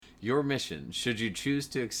Your mission, should you choose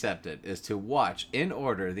to accept it, is to watch in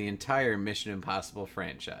order the entire Mission Impossible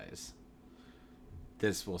franchise.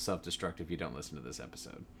 This will self-destruct if you don't listen to this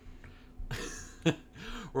episode.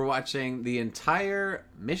 We're watching the entire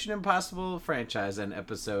Mission Impossible franchise on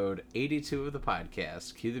episode 82 of the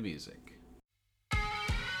podcast. Cue the music.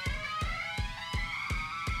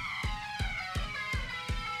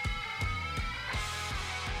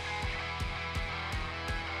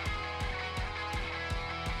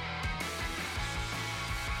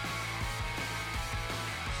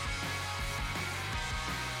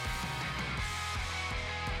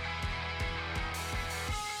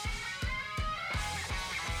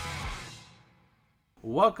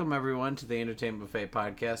 Welcome, everyone, to the Entertainment Buffet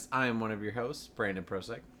podcast. I am one of your hosts, Brandon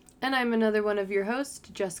Prosek. And I'm another one of your hosts,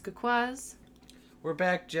 Jessica Quaz. We're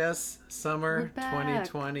back, Jess. Summer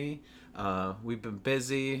 2020. We've been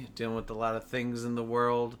busy dealing with a lot of things in the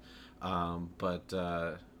world, but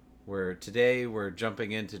today we're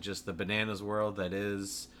jumping into just the bananas world that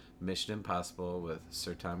is Mission Impossible with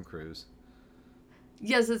Sir Tom Cruise.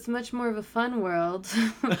 Yes, it's much more of a fun world,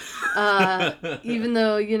 even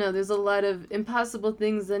though, there's a lot of impossible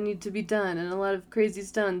things that need to be done and a lot of crazy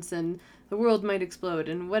stunts and the world might explode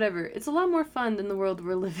and whatever. It's a lot more fun than the world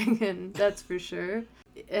we're living in, that's for sure.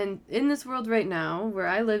 And in this world right now, where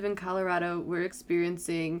I live in Colorado, we're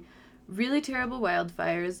experiencing really terrible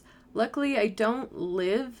wildfires. Luckily, I don't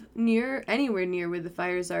live anywhere near where the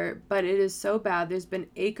fires are, but it is so bad. There's been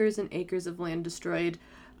acres and acres of land destroyed.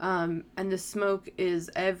 And the smoke is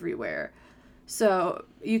everywhere. So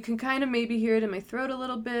you can kind of maybe hear it in my throat a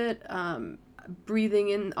little bit. Breathing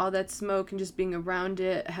in all that smoke and just being around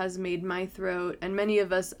it has made my throat, and many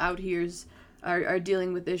of us out here are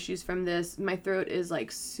dealing with issues from this. My throat is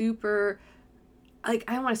like super, like,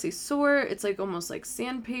 I want to say sore. It's like almost like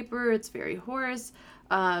sandpaper. It's very hoarse.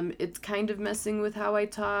 It's kind of messing with how I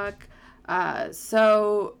talk.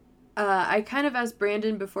 I kind of asked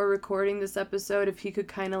Brandon before recording this episode if he could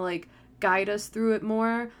kind of like guide us through it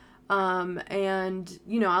more. And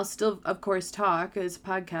I'll still, of course, talk as a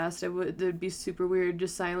podcast. It'd be super weird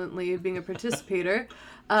just silently being a participator.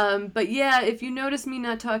 But yeah, if you notice me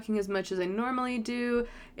not talking as much as I normally do,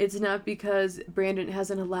 it's not because Brandon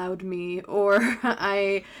hasn't allowed me or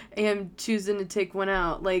I am choosing to take one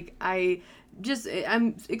out. Like, I'm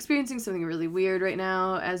experiencing something really weird right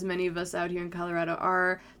now, as many of us out here in Colorado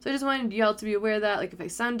are. So I just wanted y'all to be aware of that. Like, if I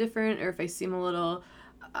sound different or if I seem a little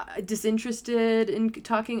disinterested in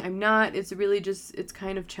talking, I'm not. It's really just, it's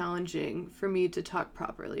kind of challenging for me to talk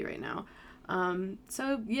properly right now.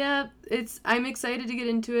 So yeah, I'm excited to get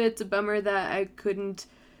into it. It's a bummer that I couldn't,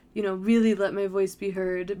 really let my voice be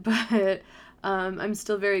heard, but I'm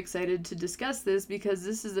still very excited to discuss this because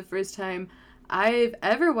this is the first time I've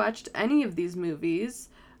ever watched any of these movies,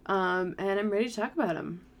 and I'm ready to talk about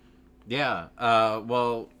them. Yeah,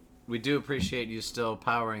 well, we do appreciate you still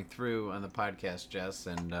powering through on the podcast, Jess,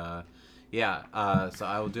 and so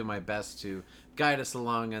I will do my best to guide us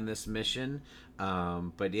along on this mission.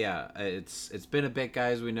 But yeah, it's been a bit,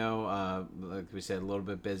 guys. We know, like we said, a little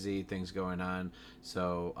bit busy, things going on.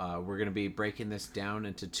 So we're going to be breaking this down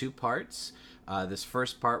into two parts. This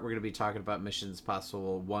first part, we're going to be talking about Missions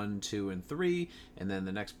Possible 1, 2, and 3, and then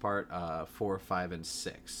the next part, 4, 5, and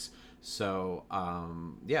 6. So,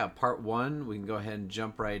 part 1, we can go ahead and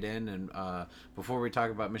jump right in. And before we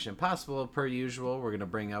talk about Mission Impossible, per usual, we're going to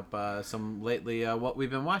bring up some lately what we've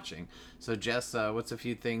been watching. So, Jess, what's a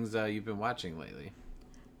few things you've been watching lately?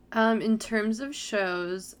 In terms of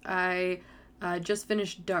shows, I just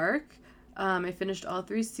finished Dark. I finished all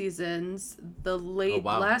 3 seasons.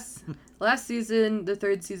 Last season, the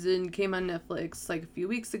 3rd season, came on Netflix like a few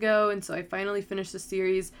weeks ago, and so I finally finished the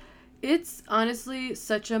series. It's honestly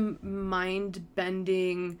such a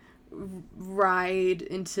mind-bending ride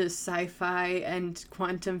into sci-fi and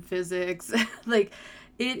quantum physics. Like,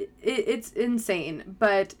 it's insane.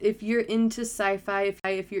 But if you're into sci-fi,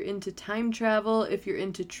 if you're into time travel, if you're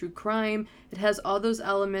into true crime, it has all those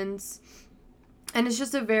elements. And it's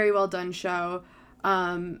just a very well done show.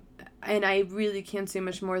 And I really can't say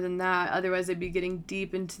much more than that. Otherwise, I'd be getting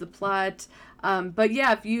deep into the plot. But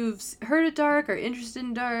yeah, if you've heard of Dark or interested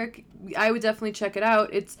in Dark, I would definitely check it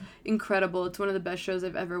out. It's incredible. It's one of the best shows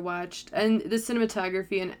I've ever watched. And the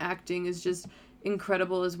cinematography and acting is just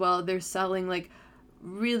incredible as well. They're selling like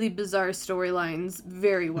really bizarre storylines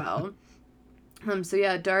very well. So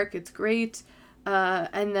yeah, Dark, it's great.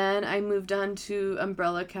 And then I moved on to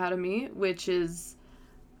Umbrella Academy, which is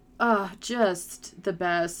just the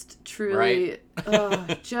best, truly.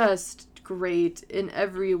 Right. Just great in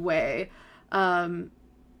every way.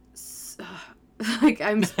 Like,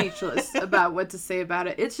 I'm speechless about what to say about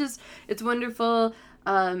it. It's wonderful.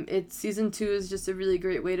 It's season 2 is just a really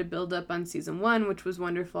great way to build up on season 1, which was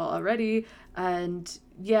wonderful already. And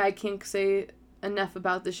yeah, I can't say enough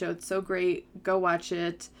about the show. It's so great. Go watch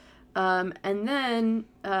it. And then,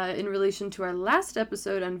 in relation to our last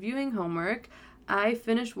episode on viewing homework, I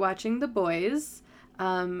finished watching The Boys.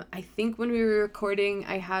 I think when we were recording,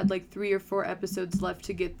 I had like 3 or 4 episodes left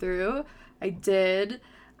to get through. I did.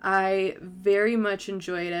 I very much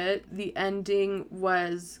enjoyed it. The ending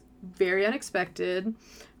was very unexpected.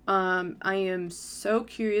 I am so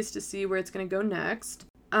curious to see where it's going to go next.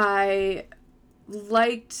 I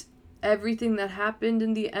liked everything that happened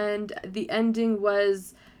in the end. The ending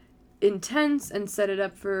was intense and set it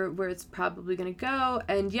up for where it's probably going to go.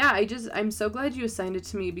 And yeah, I'm so glad you assigned it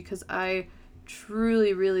to me because I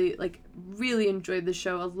truly, really enjoyed the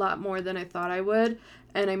show a lot more than I thought I would.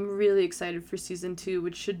 And I'm really excited for season 2,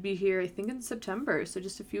 which should be here, I think, in September. So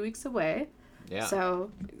just a few weeks away. Yeah.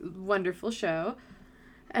 So, wonderful show.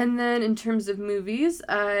 And then in terms of movies,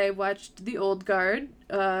 I watched The Old Guard,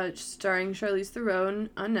 starring Charlize Theron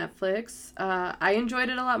on Netflix. I enjoyed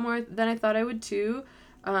it a lot more than I thought I would, too.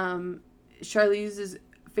 Charlize is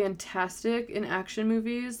fantastic in action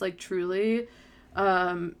movies, like, truly.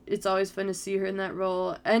 It's always fun to see her in that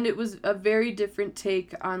role. And it was a very different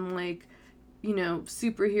take on, like,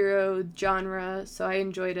 superhero genre, so I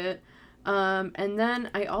enjoyed it. And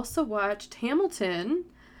then I also watched Hamilton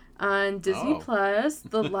on Disney Plus,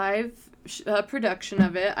 the live production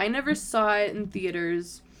of it. I never saw it in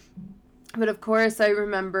theaters, but of course I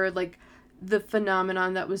remember like the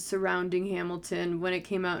phenomenon that was surrounding Hamilton when it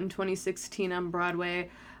came out in 2016 on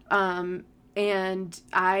Broadway. And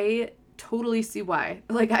I totally see why.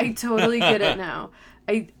 Like, I totally get it now.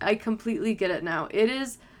 I completely get it now. It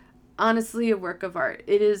is honestly a work of art.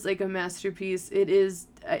 It is like a masterpiece. It is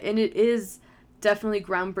definitely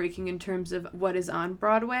groundbreaking in terms of what is on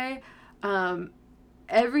Broadway.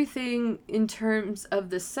 Everything in terms of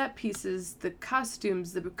the set pieces, the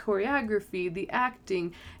costumes, the choreography, the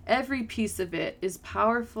acting, every piece of it is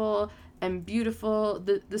powerful and beautiful.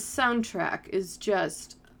 The soundtrack is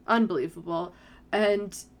just unbelievable.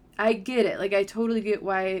 And I get it. Like, I totally get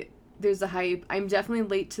why there's a hype. I'm definitely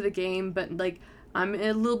late to the game, but like, I'm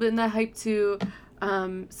a little bit in that hype too.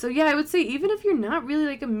 So yeah, I would say even if you're not really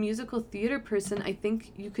like a musical theater person, I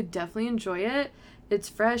think you could definitely enjoy it. It's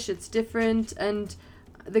fresh, it's different, and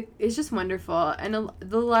it's just wonderful. And a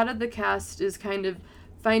lot of the cast is kind of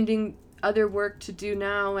finding other work to do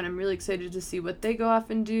now, and I'm really excited to see what they go off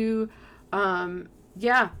and do.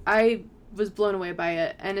 Yeah, I was blown away by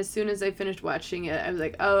it, and as soon as I finished watching it, I was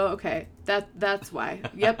like, oh, okay, that's why.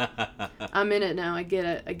 Yep, I'm in it now. I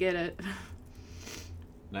get it.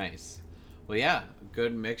 Nice. Well, yeah,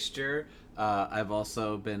 good mixture. I've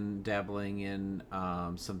also been dabbling in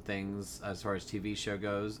some things as far as TV show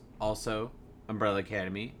goes. Also, Umbrella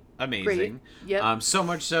Academy. Amazing. Great. Yep. So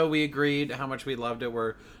much so we agreed how much we loved it.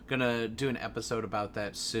 We're going to do an episode about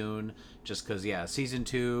that soon. Just because, yeah, season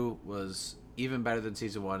 2 was even better than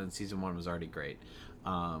season 1, and season 1 was already great.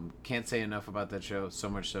 Can't say enough about that show. So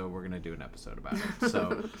much so we're going to do an episode about it.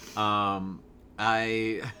 So,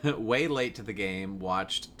 I, way late to the game,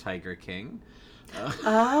 watched Tiger King.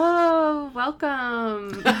 Oh,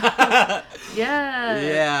 welcome.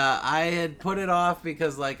 Yeah, I had put it off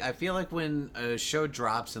because, like, I feel like when a show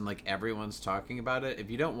drops and, like, everyone's talking about it, if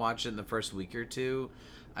you don't watch it in the first week or two,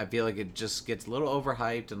 I feel like it just gets a little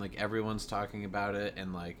overhyped and, like, everyone's talking about it,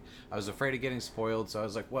 and, like, I was afraid of getting spoiled, so I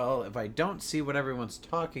was like, well, if I don't see what everyone's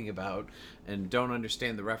talking about and don't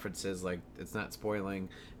understand the references, like, it's not spoiling,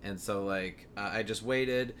 and so, like, I just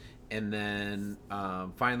waited, and then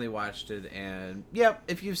finally watched it, and yep,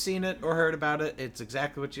 if you've seen it or heard about it, it's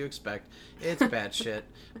exactly what you expect. It's bad shit.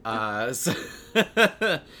 So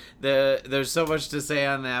there's so much to say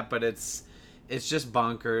on that, but it's just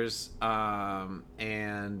bonkers.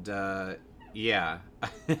 Yeah.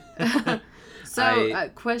 So,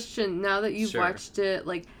 question, now that you've Sure. watched it,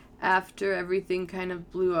 like, after everything kind of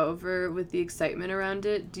blew over with the excitement around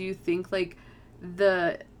it, do you think, like,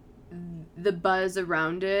 the buzz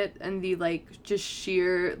around it and the, like, just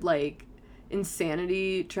sheer, like,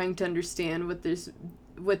 insanity trying to understand what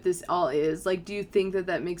this all is, like, do you think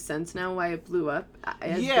that makes sense now why it blew up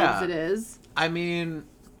as big as it is? I mean,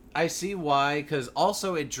 I see why, because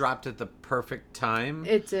also it dropped at the perfect time.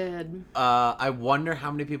 It did. I wonder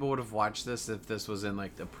how many people would have watched this if this was in,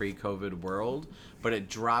 like, the pre-COVID world, but it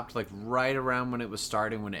dropped, like, right around when it was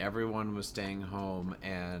starting, when everyone was staying home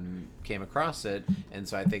and came across it, and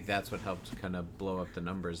so I think that's what helped kind of blow up the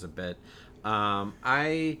numbers a bit. I'll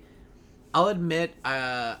admit,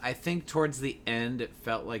 I think towards the end it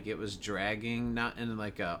felt like it was dragging, not in,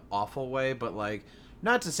 like, a awful way, but, like,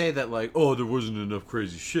 Not to say that, like, oh, there wasn't enough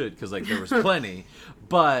crazy shit, because, like, there was plenty.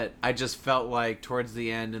 But I just felt like towards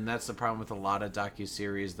the end, and that's the problem with a lot of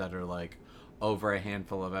docuseries that are, like, over a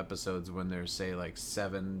handful of episodes, when there's, say, like,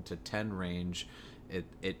 7 to 10 range,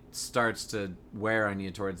 it starts to wear on you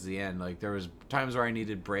towards the end. Like, there was times where I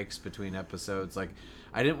needed breaks between episodes. Like,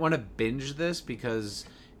 I didn't want to binge this because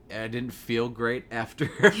I didn't feel great after.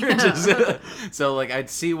 So, like, I'd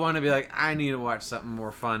see one and be like, I need to watch something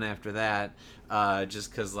more fun after that.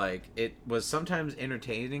 Just because, like, it was sometimes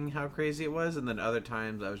entertaining how crazy it was, and then other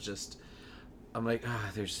times I'm like,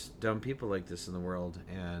 there's dumb people like this in the world,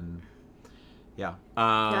 and yeah.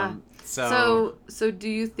 So do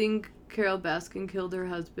you think Carol Baskin killed her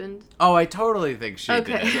husband? Oh, I totally think she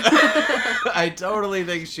did. I totally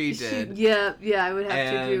think she did. Yeah, I would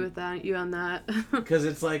have to agree with you on that. Because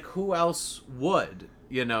it's like, who else would?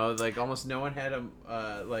 You know, like, almost no one had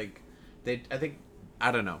I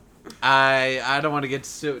don't know. I don't want to get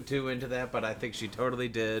too into that, but I think she totally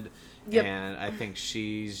did. Yep. And I think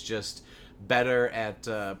she's just better at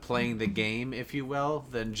playing the game, if you will,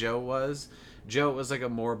 than Joe was. Joe was like a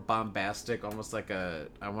more bombastic, almost like I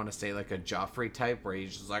want to say like a Joffrey type, where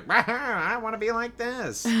he's just like, I want to be like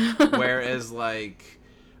this. Whereas like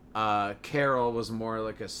Carol was more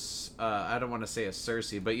like I don't want to say a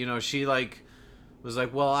Cersei, but, you know, she like was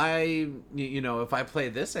like, well, if I play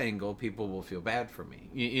this angle, people will feel bad for me,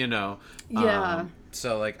 you know? Yeah.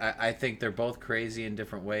 So like, I think they're both crazy in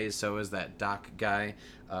different ways. So is that Doc guy.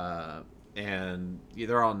 And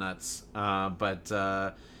they're all nuts.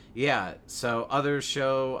 Yeah, so other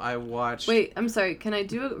show I watched... Wait, I'm sorry. Can I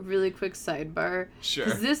do a really quick sidebar? Sure.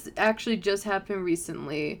 Because this actually just happened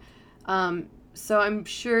recently. So I'm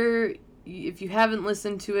sure if you haven't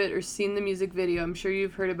listened to it or seen the music video, I'm sure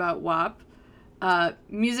you've heard about WAP.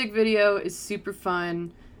 Music video is super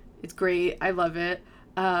fun. It's great. I love it.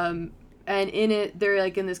 And in it, they're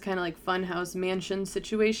like in this kind of like funhouse mansion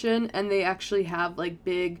situation, and they actually have like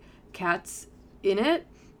big cats in it.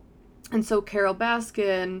 And so Carol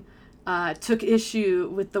Baskin took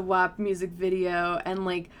issue with the WAP music video, and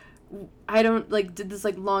like did this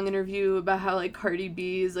like long interview about how like Cardi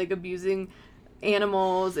B is like abusing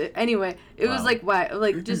animals. Anyway, it was like, why,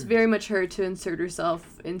 like, just very much her to insert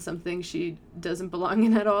herself in something she doesn't belong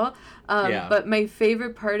in at all. But my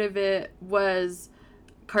favorite part of it was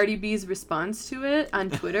Cardi B's response to it on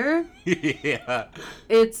Twitter. Yeah.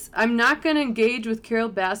 I'm not gonna engage with Carol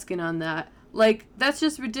Baskin on that. Like, that's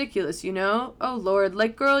just ridiculous, you know? Oh, Lord.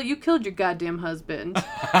 Like, girl, you killed your goddamn husband.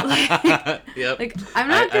 Yep. Like, I'm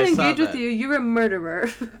not going to engage with you. You're a murderer.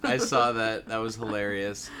 I saw that. That was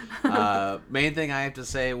hilarious. Main thing I have to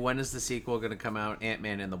say, when is the sequel going to come out?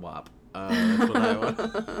 Ant-Man and the Wasp. That's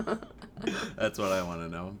what I want to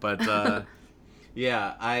know. But,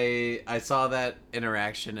 yeah, I saw that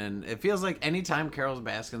interaction, and it feels like anytime Carol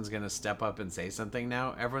Baskin's going to step up and say something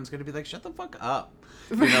now, everyone's going to be like, shut the fuck up.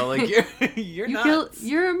 You know, like, you're nuts.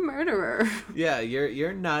 You're a murderer. Yeah,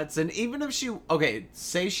 you're nuts. And even if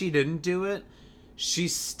say she didn't do it, she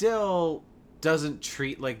still doesn't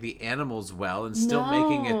treat like the animals well, and still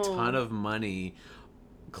making a ton of money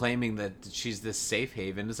claiming that she's this safe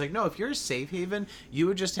haven. It's like, no, if you're a safe haven, you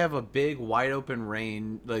would just have a big wide open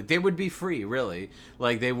range. Like, they would be free, really.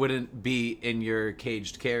 Like, they wouldn't be in your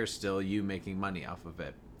caged care still, you making money off of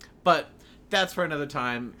it. But that's for another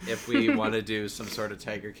time if we want to do some sort of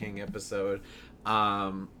Tiger King episode.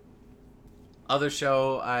 Other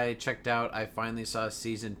show I checked out, I finally saw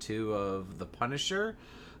season 2 of The Punisher.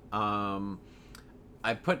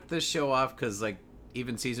 I put this show off because, like,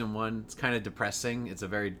 even season 1, it's kind of depressing. It's a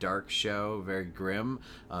very dark show, very grim,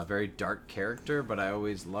 very dark character, but I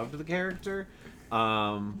always loved the character.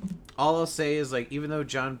 All I'll say is, like, even though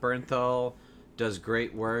Jon Bernthal does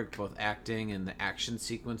great work, both acting and the action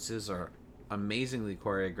sequences are amazingly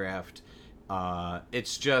choreographed,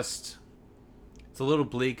 it's a little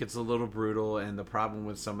bleak, it's a little brutal, and the problem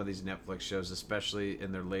with some of these Netflix shows, especially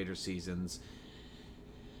in their later seasons,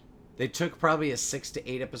 they took probably a 6 to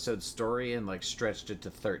 8 episode story and like stretched it to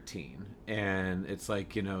 13. And it's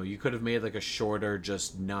like, you know, you could have made like a shorter,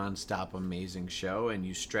 just nonstop amazing show, and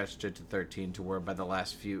you stretched it to 13 to where by the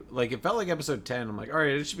last few, like, it felt like episode 10, I'm like, all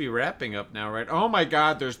right, it should be wrapping up now, right? Oh my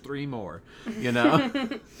God, there's 3 more, you know?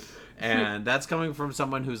 And that's coming from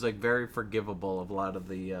someone who's like very forgivable of a lot of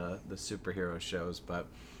the superhero shows. But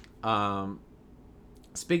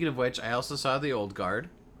speaking of which, I also saw The Old Guard.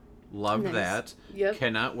 Loved that. Yep.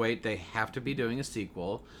 Cannot wait. They have to be doing a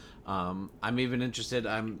sequel. I'm even interested.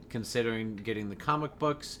 I'm considering getting the comic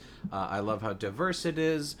books. I love how diverse it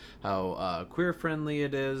is, how queer friendly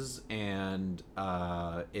it is, and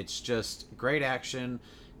it's just great action.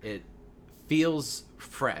 It feels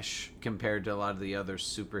fresh compared to a lot of the other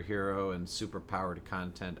superhero and superpowered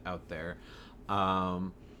content out there.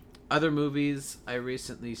 Other movies I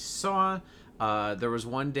recently saw, there was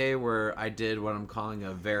one day where I did what I'm calling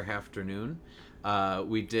a Verhafternoon.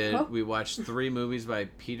 We watched 3 movies by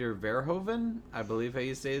Peter Verhoeven, I believe how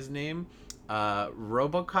you say his name.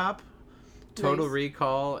 RoboCop, Total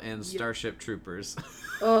Recall, and Starship Troopers.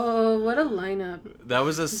 Oh, what a lineup. That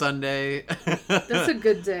was a Sunday. That's a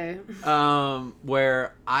good day.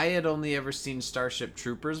 Where I had only ever seen Starship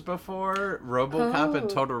Troopers before. RoboCop and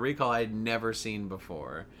Total Recall I'd never seen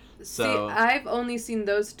before. So, see, I've only seen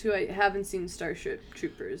those 2. I haven't seen Starship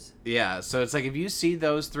Troopers. Yeah, so it's like if you see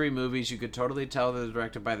those 3 movies, you could totally tell they're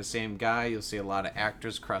directed by the same guy. You'll see a lot of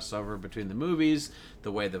actors cross over between the movies,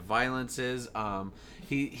 the way the violence is.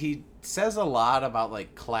 He says a lot about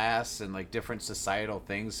like class and like different societal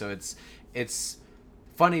things. So it's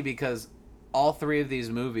funny because all 3 of these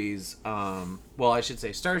movies, well, I should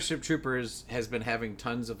say Starship Troopers has been having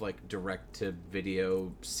tons of like direct to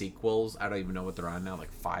video sequels. I don't even know what they're on now,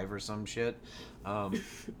 like 5 or some shit.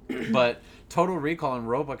 But Total Recall and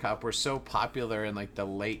RoboCop were so popular in like the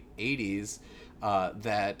late 80s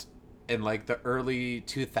that in like the early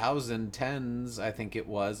 2010s, I think it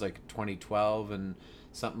was like 2012 and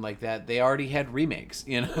something like that, they already had remakes,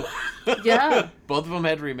 you know? Yeah. Both of them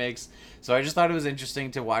had remakes. So I just thought it was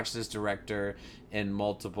interesting to watch this director in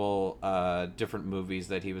multiple different movies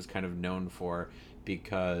that he was kind of known for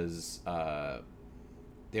because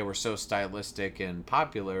they were so stylistic and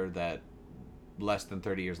popular that less than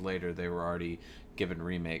 30 years later they were already given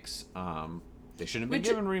remakes. They shouldn't be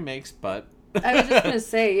given remakes, but... I was just going to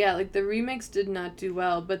say, yeah, like the remakes did not do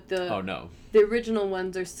well, but the original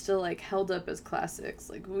ones are still like held up as classics.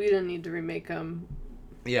 Like we didn't need to remake them.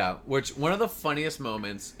 Yeah, which one of the funniest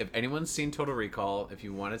moments, if anyone's seen Total Recall, if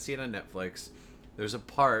you want to see it on Netflix, there's a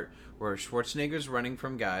part where Schwarzenegger's running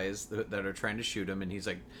from guys that are trying to shoot him, and he's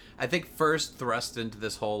like, I think first thrust into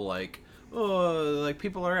this whole like, oh, like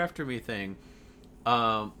people are after me thing.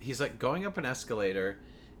 He's like going up an escalator,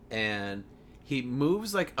 and he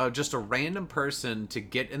moves like just a random person to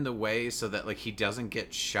get in the way so that like he doesn't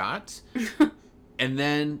get shot, and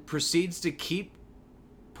then proceeds to keep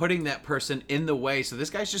putting that person in the way. So this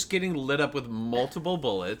guy's just getting lit up with multiple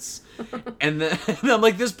bullets, and then and I'm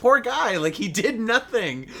like, this poor guy, like he did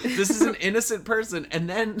nothing. This is an innocent person, and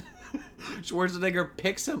then Schwarzenegger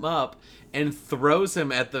picks him up and throws him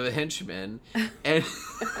at the henchman, and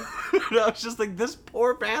I was just like, this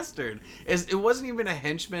poor bastard. It wasn't even a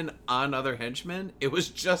henchman on other henchmen. It was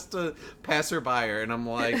just a passerby, and I'm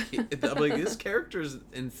like, this character is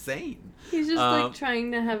insane. He's just like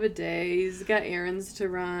trying to have a day. He's got errands to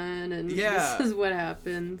run, and this is what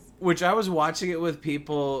happens. Which I was watching it with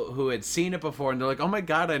people who had seen it before, and they're like, oh my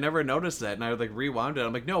god, I never noticed that. And I would like rewound it.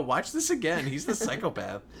 I'm like, no, watch this again. He's the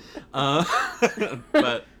psychopath.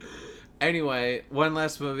 But anyway, one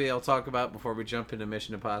last movie I'll talk about before we jump into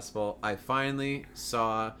Mission Impossible. I finally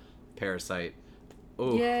saw Parasite.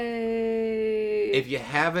 Ooh. Yay! If you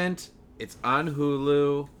haven't, it's on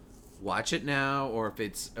Hulu. Watch it now, or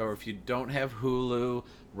if you don't have Hulu,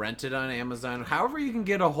 rent it on Amazon. However you can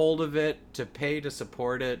get a hold of it to pay to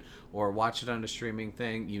support it, or watch it on a streaming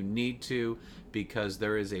thing, you need to, because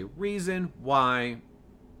there is a reason why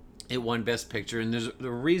it won Best Picture, and there's the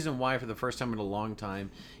reason why for the first time in a long time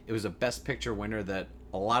it was a Best Picture winner that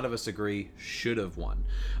a lot of us agree should have won.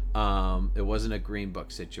 It wasn't a Green Book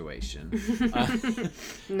situation.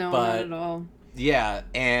 No, not at all. Yeah,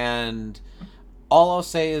 and all I'll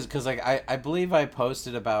say is, because like I believe I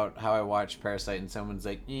posted about how I watched Parasite, and someone's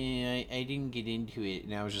like, I didn't get into it,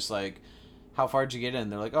 and I was just like, how far did you get in?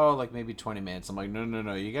 They're like, oh, like maybe 20 minutes. I'm like,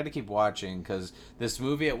 no, you got to keep watching, because this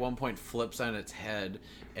movie at one point flips on its head,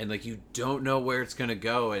 and like you don't know where it's gonna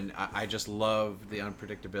go, and I just love the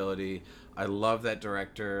unpredictability. I love that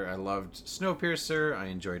director. I loved Snowpiercer. I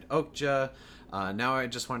enjoyed Okja. Now I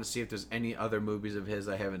just want to see if there's any other movies of his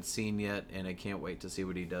I haven't seen yet, and I can't wait to see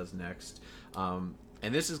what he does next. And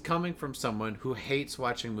this is coming from someone who hates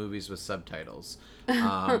watching movies with subtitles.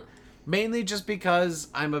 Mainly just because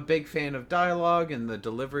I'm a big fan of dialogue and the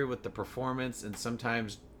delivery with the performance, and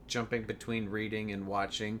sometimes jumping between reading and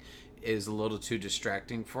watching is a little too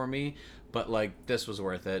distracting for me. But like, this was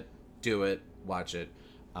worth it. Do it. Watch it.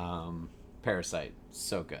 Parasite.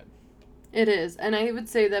 So good. It is. And I would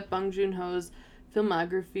say that Bong Joon-ho's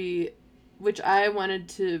filmography, which I wanted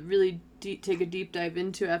to really take a deep dive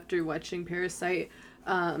into after watching Parasite,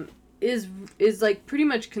 is like pretty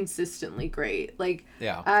much consistently great. Like,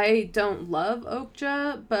 yeah. I don't love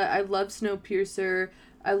Okja, but I love Snowpiercer.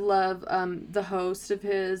 I love The Host of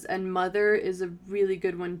his, and Mother is a really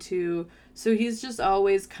good one too. So he's just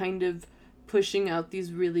always kind of pushing out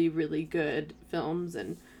these really, really good films,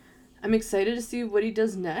 and I'm excited to see what he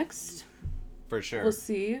does next. For sure. We'll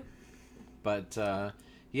see. But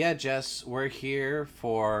yeah, Jess, we're here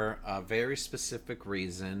for a very specific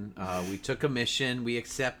reason. We took a mission, we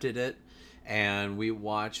accepted it, and we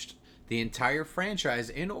watched the entire franchise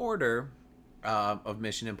in order of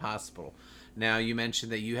Mission Impossible. Now, you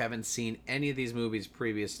mentioned that you haven't seen any of these movies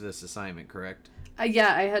previous to this assignment, correct?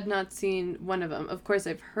 Yeah, I had not seen one of them. Of course,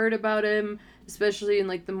 I've heard about him, especially in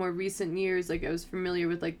like the more recent years. Like I was familiar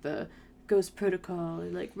with like the Ghost Protocol,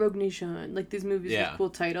 or, like Rogue Nation, like these movies with cool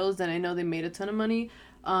titles, and I know they made a ton of money.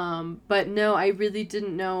 But no, I really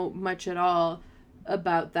didn't know much at all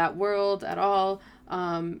about that world at all.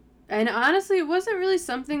 And honestly, it wasn't really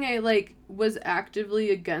something I like was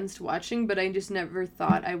actively against watching, but I just never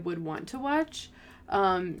thought I would want to watch.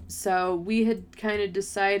 So we had kind of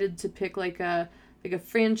decided to pick like a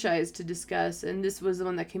franchise to discuss, and this was the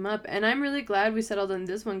one that came up. And I'm really glad we settled on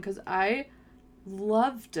this one because I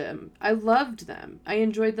loved them. I loved them. I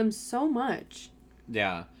enjoyed them so much.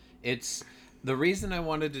 Yeah, it's the reason I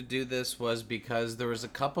wanted to do this was because there was a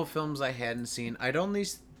couple films I hadn't seen. I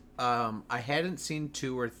hadn't seen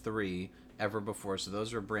 2 or 3 ever before, so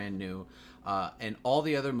those were brand new. And all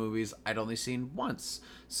the other movies I'd only seen once.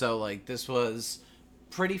 So like this was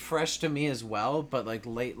pretty fresh to me as well, but like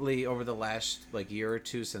lately over the last like year or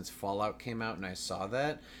two since Fallout came out and I saw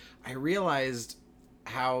that, I realized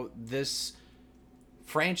how this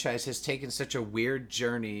franchise has taken such a weird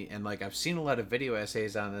journey, and like I've seen a lot of video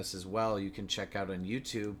essays on this as well, you can check out on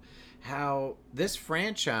YouTube, how this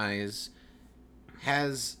franchise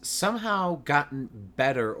has somehow gotten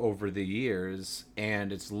better over the years,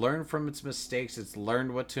 and it's learned from its mistakes, it's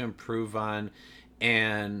learned what to improve on,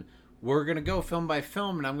 and we're gonna go film by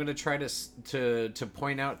film, and I'm gonna try to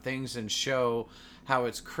point out things and show how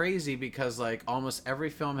it's crazy because like almost every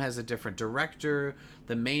film has a different director.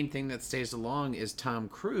 The main thing that stays along is Tom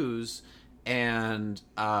Cruise, and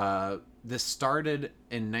this started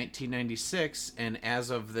in 1996, and as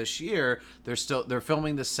of this year, they're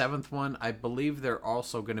filming the 7th one. I believe they're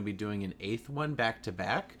also going to be doing an 8th one back to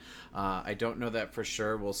back. I don't know that for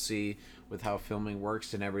sure. We'll see with how filming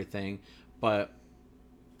works and everything, but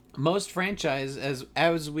most franchises,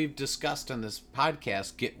 as we've discussed on this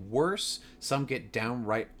podcast, get worse. Some get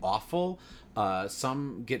downright awful.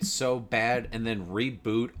 Some get so bad and then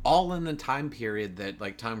reboot, all in the time period that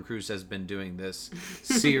like Tom Cruise has been doing this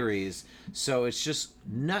series. So it's just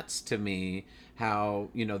nuts to me how,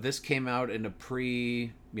 you know, this came out in a superhero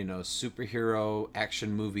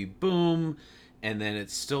action movie boom, and then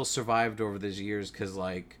it's still survived over these years because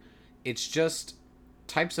like it's just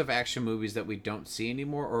types of action movies that we don't see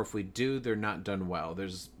anymore, or if we do, they're not done well.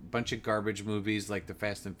 There's a bunch of garbage movies like the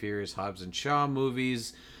Fast and Furious Hobbs and Shaw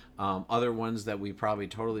movies, other ones that we probably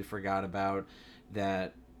totally forgot about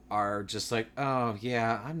that are just like, oh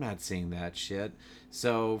yeah, I'm not seeing that shit.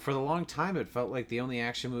 So for the long time it felt like the only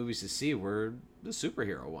action movies to see were the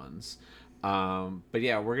superhero ones. But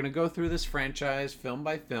yeah, we're gonna go through this franchise film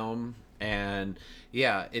by film, and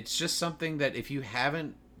yeah, it's just something that if you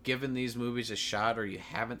haven't given these movies a shot or you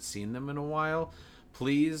haven't seen them in a while,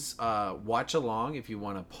 please watch along. If you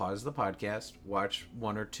want to pause the podcast, watch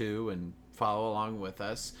 1 or 2 and follow along with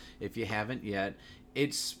us if you haven't yet.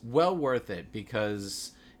 It's well worth it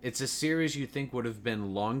because it's a series you think would have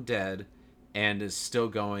been long dead and is still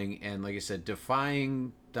going, and like I said,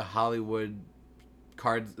 defying the Hollywood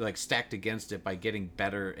cards like stacked against it by getting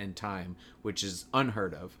better in time, which is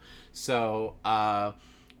unheard of. So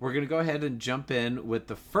we're going to go ahead and jump in with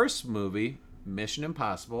the first movie, Mission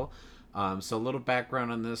Impossible. So a little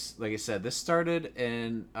background on this. Like I said, this started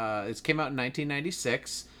in, it came out in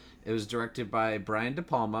 1996. It was directed by Brian De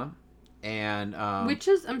Palma. And which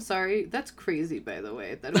is, I'm sorry, that's crazy, by the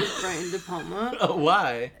way, that it was Brian De Palma.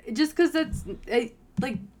 Why? Just because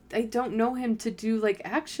I don't know him to do, like,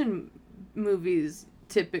 action movies,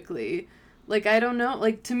 typically. Like, I don't know.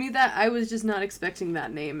 Like, to me, that I was just not expecting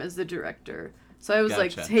that name as the director. So I was,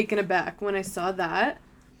 like, taken aback when I saw that.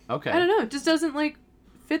 Okay. I don't know. It just doesn't, like,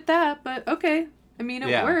 fit that, but okay. I mean,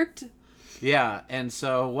 it worked. Yeah, and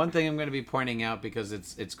so one thing I'm going to be pointing out, because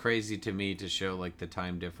it's crazy to me to show, like, the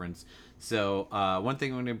time difference. So one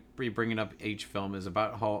thing I'm going to be bringing up each film is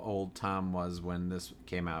about how old Tom was when this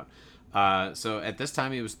came out. So at this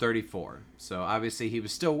time, he was 34. So obviously, he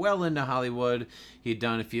was still well into Hollywood. He'd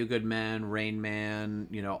done A Few Good Men, Rain Man,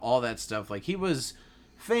 you know, all that stuff. Like, he was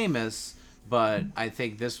famous. But I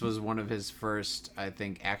think this was one of his first,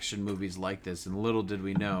 action movies like this. And little did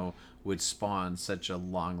we know would spawn such a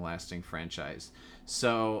long-lasting franchise.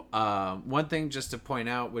 So one thing just to point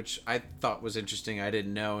out, which I thought was interesting, I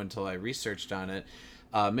didn't know until I researched on it.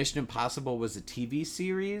 Mission Impossible was a TV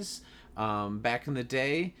series back in the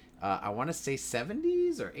day. I want to say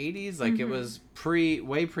 70s or 80s. Like it was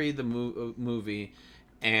way pre the movie.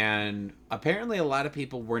 And apparently a lot of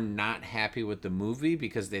people were not happy with the movie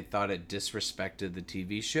because they thought it disrespected the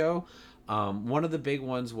TV show. One of the big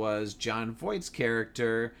ones was Jon Voight's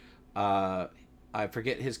character. I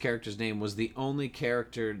forget his character's name, was the only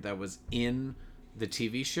character that was in the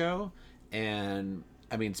TV show. And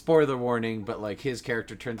I mean, spoiler warning, but like his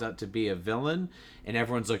character turns out to be a villain, and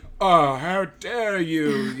everyone's like, "Oh, how dare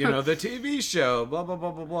you!" You know, the TV show, blah blah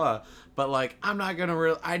blah blah blah. But like, I'm not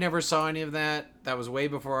gonna. I never saw any of that. That was way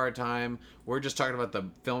before our time. We're just talking about the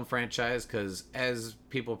film franchise because, as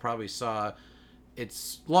people probably saw,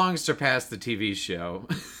 it's long surpassed the TV show.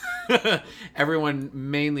 Everyone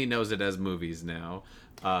mainly knows it as movies now.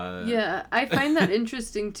 Yeah, I find that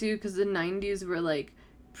interesting too because the '90s were like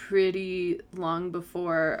pretty long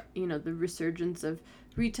before, you know, the resurgence of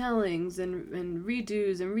retellings and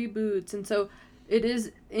redos and reboots. And so it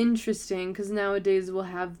is interesting because nowadays we'll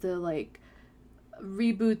have the like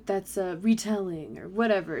reboot that's a retelling or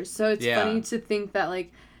whatever. So it's funny to think that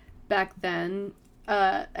like back then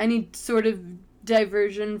any sort of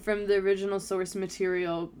diversion from the original source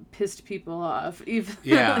material pissed people off, even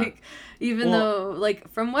though like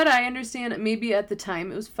from what I understand, maybe at the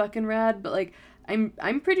time it was fucking rad, but like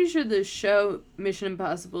I'm pretty sure the show Mission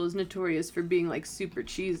Impossible is notorious for being like super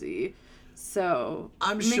cheesy. So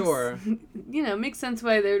sure, you know, makes sense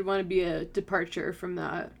why there would want to be a departure from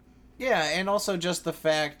that. Yeah, and also just the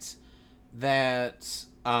fact that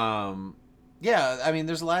yeah, I mean,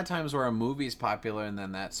 there's a lot of times where a movie's popular and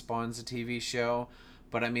then that spawns a TV show.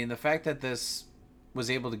 But I mean, the fact that this was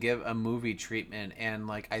able to give a movie treatment, and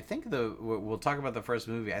like I think we'll talk about the first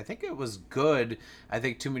movie. I think it was good. I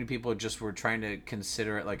think too many people just were trying to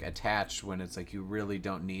consider it like attached when it's like you really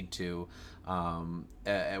don't need to.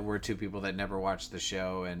 We're two people that never watched the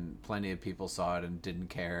show, and plenty of people saw it and didn't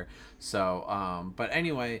care. So, but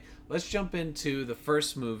anyway, let's jump into the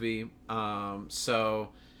first movie. So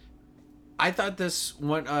I thought this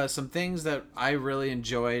one, some things that I really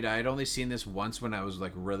enjoyed. I'd only seen this once when I was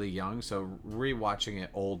like really young, so rewatching it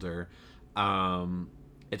older,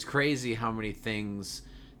 it's crazy how many things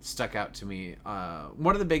stuck out to me.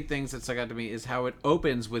 One of the big things that stuck out to me is how it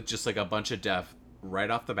opens with just like a bunch of death right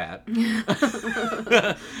off the bat.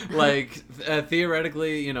 Like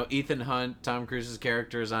theoretically, you know, Ethan Hunt, Tom Cruise's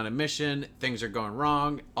character, is on a mission. Things are going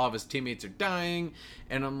wrong. All of his teammates are dying,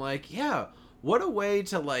 and I'm like, yeah. What a way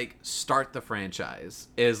to, like, start the franchise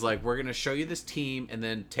is, like, we're going to show you this team and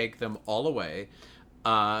then take them all away.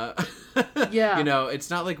 Yeah. You know,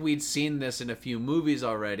 it's not like we'd seen this in a few movies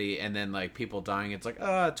already and then, like, people dying. It's like,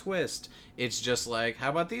 twist. It's just like,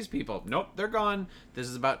 how about these people? Nope, they're gone. This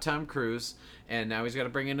is about Tom Cruise, and now he's got to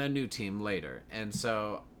bring in a new team later. And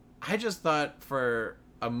so I just thought for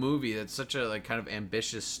a movie that's such a, like, kind of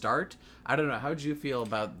ambitious start, I don't know, how'd you feel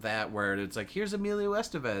about that, where it's like, here's Emilio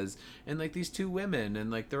Estevez and like these two women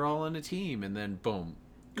and like they're all on a team, and then boom,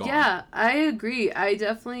 gone. Yeah, I agree. I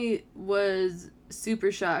definitely was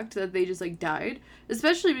super shocked that they just like died,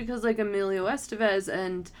 especially because like Emilio Estevez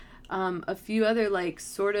and a few other like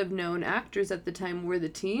sort of known actors at the time were the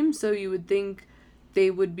team, so you would think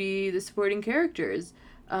they would be the supporting characters.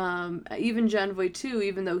 Even Jon Voight too,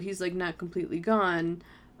 even though he's like not completely gone.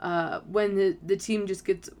 When the team just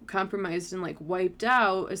gets compromised and like wiped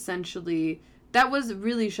out, essentially, that was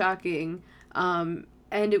really shocking. And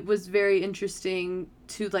it was very interesting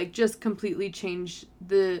to like just completely change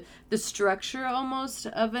the structure almost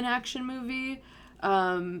of an action movie,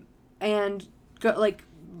 and go, like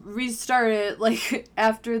restart it like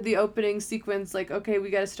after the opening sequence. Like, okay, we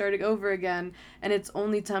got to start it over again, and it's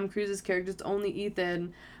only Tom Cruise's character, it's only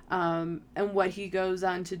Ethan. And what he goes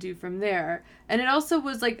on to do from there. And it also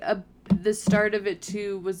was like the start of it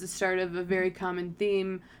too was the start of a very common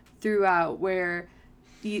theme throughout, where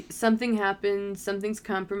something happens, something's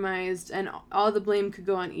compromised, and all the blame could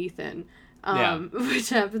go on Ethan. Which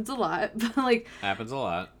happens a lot. But like happens a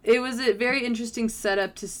lot. It was a very interesting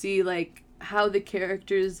setup to see like how the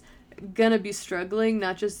characters gonna be struggling,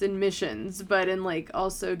 not just in missions, but in like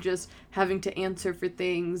also just having to answer for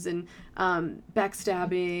things and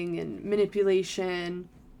backstabbing and manipulation.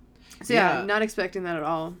 So yeah, not expecting that at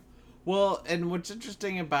all. Well, and what's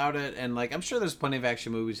interesting about it, and like I'm sure there's plenty of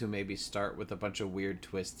action movies who maybe start with a bunch of weird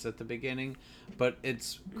twists at the beginning, but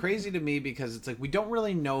it's crazy to me because it's like we don't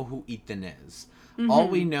really know who Ethan is. Mm-hmm. All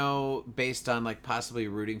we know, based on like possibly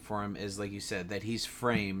rooting for him, is like you said, that he's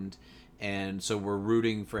framed. And so we're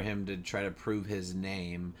rooting for him to try to prove his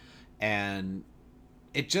name. And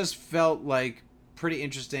it just felt like pretty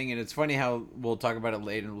interesting. And it's funny how we'll talk about it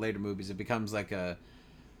later in later movies. It becomes like a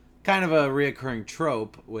kind of a reoccurring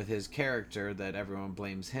trope with his character that everyone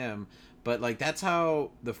blames him. But like that's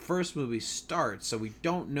how the first movie starts. So we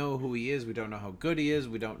don't know who he is. We don't know how good he is.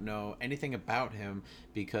 We don't know anything about him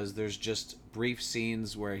because there's just brief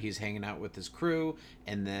scenes where he's hanging out with his crew,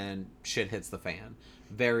 and then shit hits the fan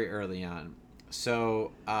very early on.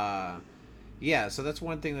 So yeah, so that's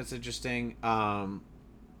one thing that's interesting.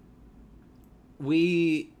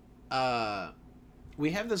 We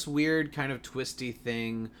we have this weird kind of twisty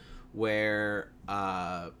thing where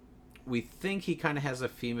we think he kind of has a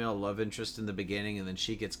female love interest in the beginning, and then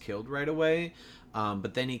she gets killed right away.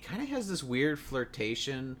 But then he kind of has this weird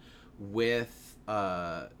flirtation with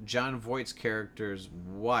John Voight's character's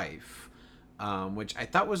wife, which I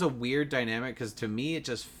thought was a weird dynamic because to me it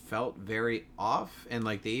just felt very off. And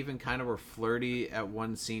like they even kind of were flirty at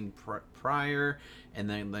one scene prior, and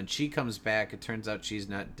then when she comes back, it turns out she's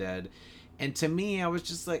not dead. And to me, I was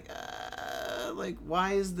just like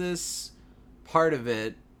why is this part of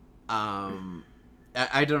it?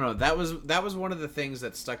 I don't know. That was one of the things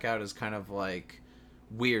that stuck out as kind of like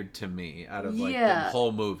weird to me out of like the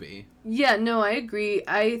whole movie. Yeah, no, I agree.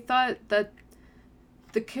 I thought that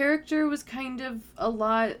the character was kind of a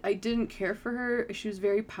lot. I didn't care for her. She was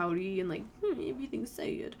very pouty and like everything's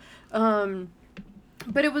sad.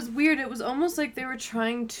 But it was weird. It was almost like they were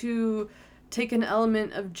trying to take an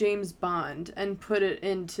element of James Bond and put it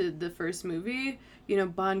into the first movie. You know,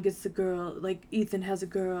 Bond gets the girl, like Ethan has a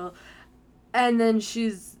girl, and then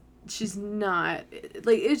she's not.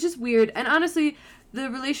 Like, it's just weird. And honestly, the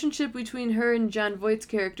relationship between her and John Voight's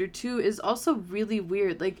character too is also really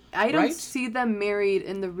weird. Like, I don't see them married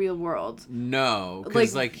in the real world. No,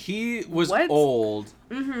 because like he was old,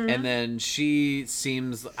 and then she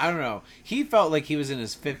seems, I don't know. He felt like he was in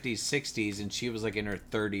his 50s, 60s, and she was like in her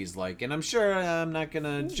 30s. Like, and I'm sure I'm not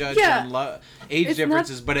gonna judge on age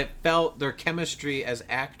differences, but it felt their chemistry as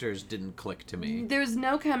actors didn't click to me. There was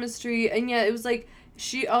no chemistry, and yet it was like.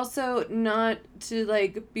 She also, not to,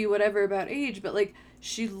 like, be whatever about age, but, like,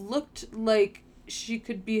 she looked like she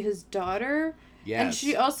could be his daughter. Yes. And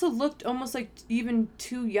she also looked almost, like, even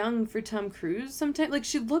too young for Tom Cruise sometimes. Like,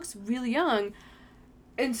 she looks really young.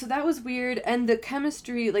 And so that was weird. And the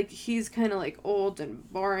chemistry, like, he's kind of, like, old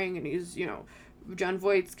and boring, and he's, you know, John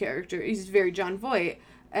Voight's character. He's very John Voight.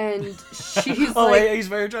 And she's, wait, he's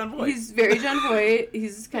very John Voight. He's very John Voight.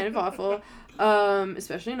 He's kind of awful,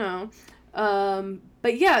 especially now.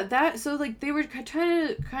 But yeah, that, so, like, they were trying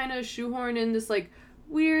to kind of shoehorn in this, like,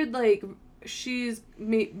 weird, like, she's,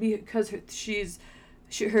 because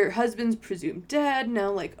her husband's presumed dead, now,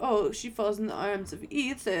 like, oh, she falls in the arms of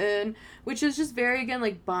Ethan, which is just very, again,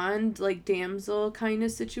 like, Bond, like, damsel kind of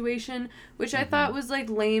situation, which I thought was, like,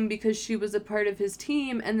 lame because she was a part of his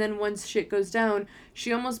team, and then once shit goes down,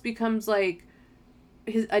 she almost becomes, like,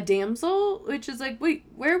 a damsel, which is, like, wait,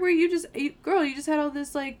 where were you girl, you just had all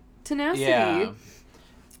this, like, tenacity.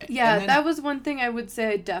 Yeah, then, that was one thing I would say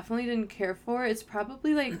I definitely didn't care for. It's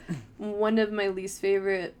probably, like, one of my least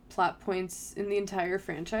favorite plot points in the entire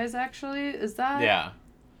franchise, actually. Is that? Yeah.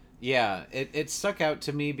 Yeah, it stuck out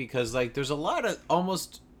to me because, like, there's a lot of,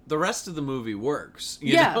 almost, the rest of the movie works,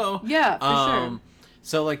 you know? Yeah, for sure.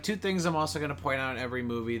 So, like, two things I'm also going to point out in every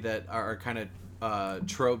movie that are kind of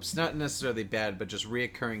tropes, not necessarily bad, but just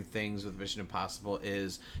reoccurring things with Mission Impossible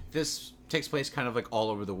is this takes place kind of, like, all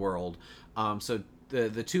over the world. So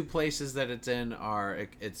the two places that it's in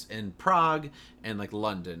it's in Prague and like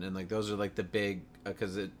London, and like those are like the big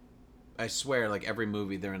because I swear like every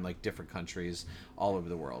movie they're in like different countries all over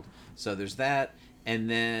the world. So there's that, and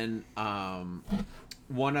then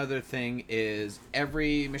one other thing is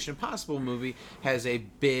every Mission Impossible movie has a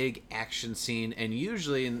big action scene, and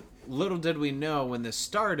usually, and little did we know when this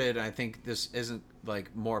started, I think this isn't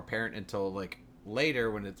like more apparent until like later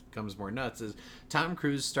when it becomes more nuts, is Tom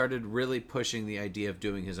Cruise started really pushing the idea of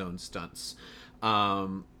doing his own stunts.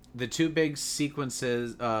 The two big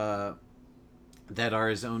sequences that are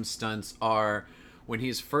his own stunts are when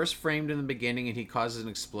he's first framed in the beginning and he causes an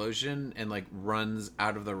explosion and like runs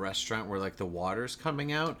out of the restaurant where like the water's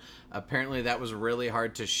coming out. Apparently that was really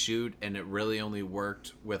hard to shoot, and it really only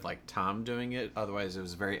worked with like Tom doing it. Otherwise it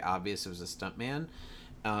was very obvious it was a stuntman.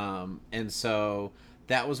 And so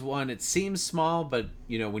that was one. It seems small, but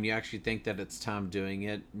you know, when you actually think that it's Tom doing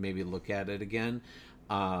it, maybe look at it again.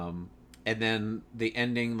 And then the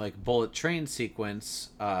ending, like bullet train sequence,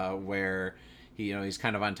 where he's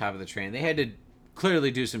kind of on top of the train. They had to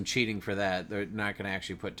clearly do some cheating for that. They're not going to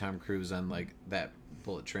actually put Tom Cruise on like that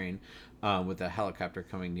bullet train with a helicopter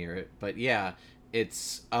coming near it. But yeah,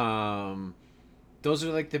 it's those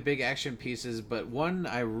are like the big action pieces, but one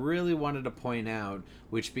I really wanted to point out,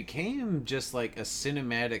 which became just like a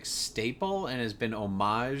cinematic staple and has been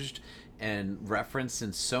homaged and referenced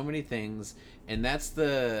in so many things, and that's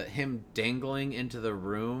the him dangling into the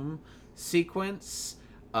room sequence,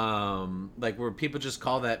 like where people just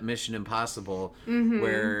call that Mission Impossible,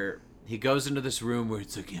 where he goes into this room where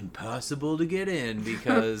it's like impossible to get in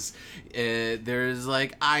because there's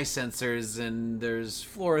like eye sensors and there's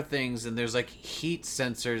floor things and there's like heat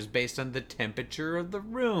sensors based on the temperature of the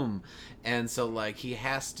room, and so like he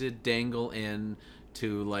has to dangle in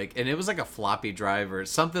to like, and it was like a floppy drive or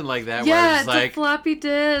something like that. Yeah, where it's like a floppy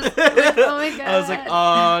disk. Like, oh my god! I was like,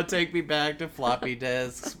 oh, take me back to floppy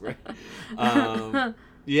disks.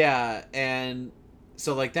 Yeah, and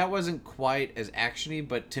so like that wasn't quite as actiony,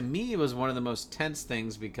 but to me it was one of the most tense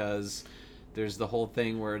things because there's the whole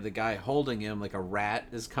thing where the guy holding him, like a rat,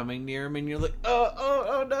 is coming near him, and you're like,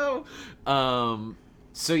 oh no.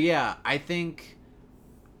 So yeah, I think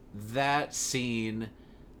that scene,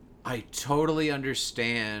 I totally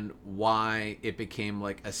understand why it became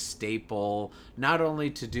like a staple, not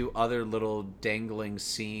only to do other little dangling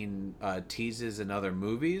scene teases in other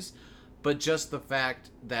movies, but just the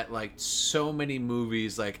fact that like so many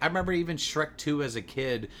movies, like I remember even Shrek 2 as a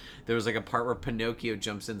kid, there was like a part where Pinocchio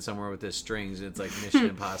jumps in somewhere with his strings and it's like Mission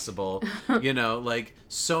Impossible. You know, like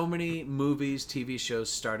so many movies, TV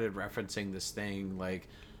shows started referencing this thing. Like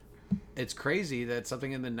it's crazy that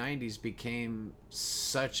something in the 90s became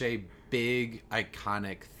such a big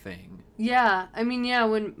iconic thing. Yeah, I mean, yeah,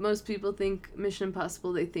 when most people think Mission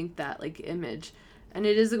Impossible, they think that like image. And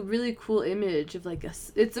it is a really cool image of like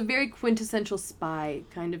it's a very quintessential spy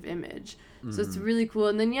kind of image. So it's really cool.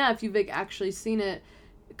 And then yeah, if you've like actually seen it,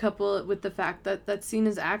 couple it with the fact that that scene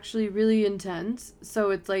is actually really intense.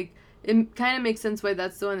 So it's like it kind of makes sense why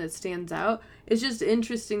that's the one that stands out. It's just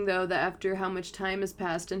interesting though that after how much time has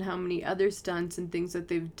passed and how many other stunts and things that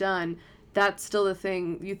they've done, that's still the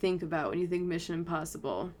thing you think about when you think Mission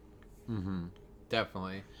Impossible.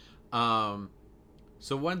 Definitely.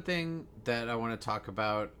 So one thing that I want to talk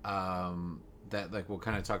about, that like we'll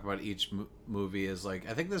kind of talk about each movie is like,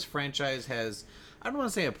 I think this franchise has, I don't want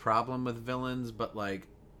to say a problem with villains, but like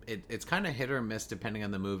it's kind of hit or miss depending on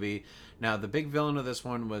the movie. Now the big villain of this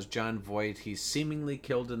one was Jon Voight. He's seemingly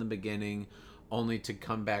killed in the beginning, only to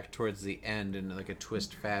come back towards the end in like a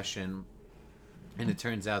twist fashion, and it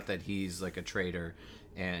turns out that he's like a traitor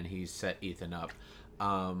and he set Ethan up.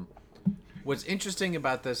 What's interesting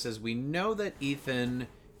about this is we know that Ethan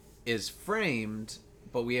is framed,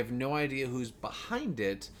 but we have no idea who's behind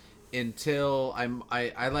it until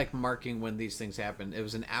I like marking when these things happen. It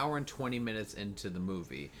was an hour and 20 minutes into the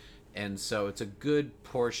movie, and so it's a good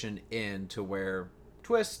portion in to where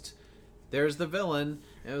twist, there's the villain,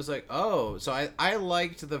 and it was like, oh, so I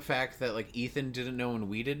liked the fact that like Ethan didn't know and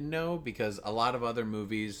we didn't know, because a lot of other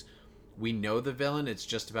movies we know the villain, it's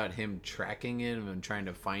just about him tracking him and trying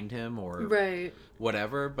to find him or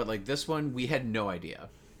whatever, but like this one we had no idea.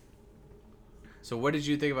 So what did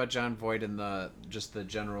you think about Jon Voight and the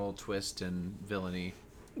general twist and villainy?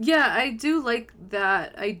 Yeah, I do like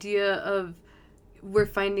that idea of we're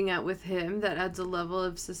finding out with him. That adds a level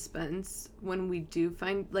of suspense when we do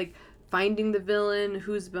finding the villain,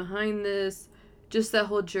 who's behind this. Just that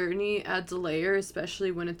whole journey adds a layer,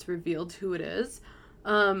 especially when it's revealed who it is.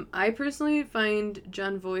 I personally find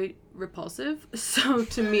Jon Voight repulsive. So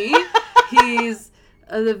to me, he's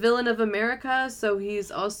the villain of America, so he's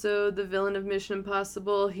also the villain of Mission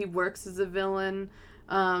Impossible. He works as a villain.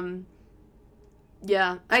 Yeah,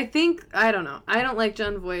 I don't know. I don't like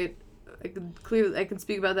Jon Voight. I can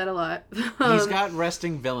speak about that a lot. He's got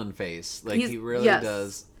resting villain face. Like, he really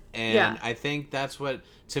does. And I think that's what,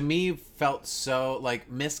 to me, felt so,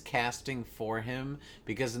 like, miscasting for him.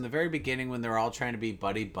 Because in the very beginning, when they're all trying to be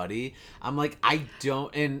buddy-buddy, I'm like,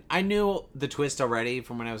 and I knew the twist already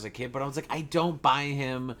from when I was a kid, but I was like, I don't buy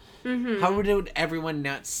him. How would everyone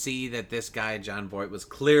not see that this guy, Jon Voight, was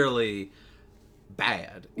clearly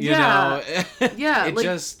bad? You know? Yeah, it like,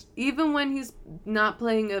 just... even when he's not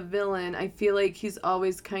playing a villain, I feel like he's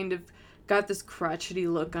always kind of got this crotchety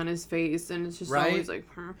look on his face, and it's just always like,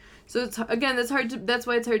 so it's, again, that's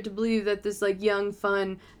why it's hard to believe that this like young,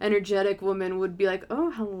 fun, energetic woman would be like, oh,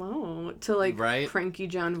 hello, to like cranky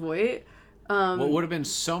Jon Voight. What would have been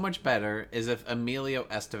so much better is if Emilio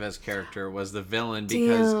Estevez's character was the villain,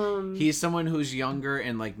 because he's someone who's younger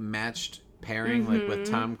and like matched pairing like with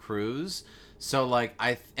Tom Cruise. So like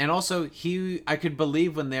and also I could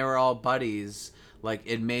believe when they were all buddies, like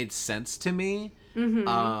it made sense to me.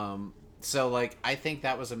 So, like, I think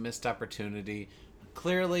that was a missed opportunity.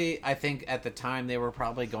 Clearly, I think at the time they were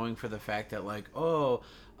probably going for the fact that, like,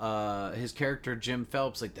 his character Jim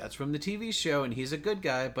Phelps, like, that's from the TV show and he's a good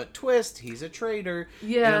guy, but twist, he's a traitor.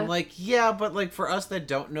 Yeah. And I'm like, yeah, but like for us that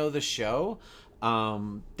don't know the show,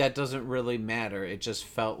 that doesn't really matter. It just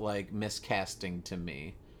felt like miscasting to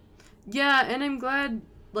me. Yeah, and I'm glad,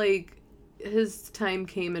 like, his time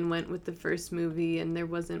came and went with the first movie and there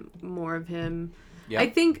wasn't more of him. Yep. I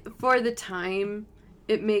think for the time,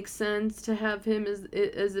 it makes sense to have him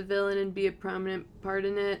as a villain and be a prominent part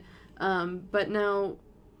in it. But now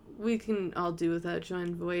we can all do without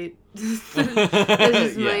Jon Voight. This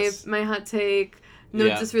is yes. my hot take.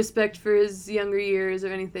 No disrespect for his younger years or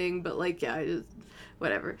anything, but like, yeah, just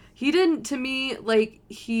whatever. He didn't, to me, like,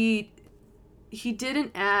 he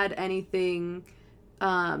didn't add anything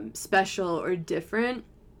special or different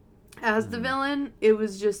as the villain. It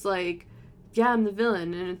was just like, yeah, I'm the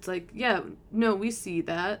villain, and it's like, yeah, no, we see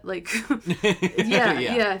that, like,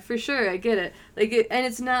 yeah, for sure, I get it, like, and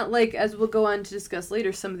it's not like, as we'll go on to discuss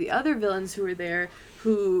later, some of the other villains who were there,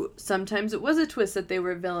 who sometimes it was a twist that they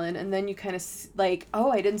were a villain, and then you kind of like,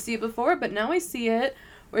 oh, I didn't see it before, but now I see it,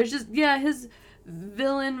 or it's just, yeah, his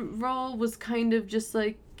villain role was kind of just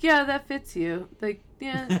like, yeah, that fits you, like,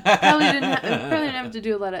 yeah, probably didn't have to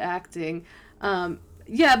do a lot of acting,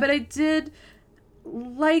 yeah, but I did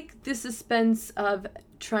like the suspense of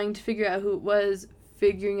trying to figure out who it was,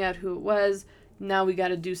 figuring out who it was, now we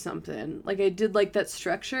gotta do something. Like, I did like that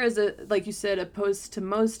structure as a, like you said, opposed to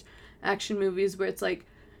most action movies where it's like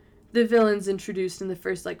the villain's introduced in the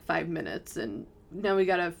first like 5 minutes and now we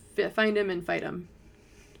gotta find him and fight him.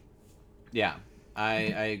 Yeah, I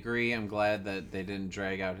agree. I'm glad that they didn't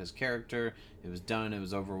drag out his character. It was done, it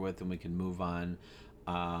was over with, and we can move on.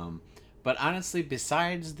 But honestly,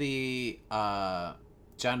 besides the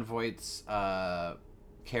Jon Voight's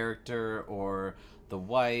character or the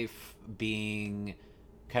wife being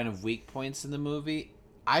kind of weak points in the movie,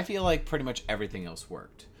 I feel like pretty much everything else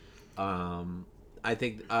worked. I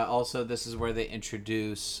think also this is where they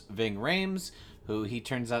introduce Ving Rhames, who he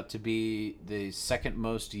turns out to be the second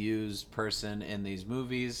most used person in these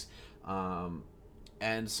movies.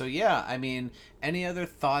 And so, yeah, I mean, any other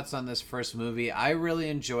thoughts on this first movie? I really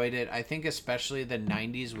enjoyed it. I think especially the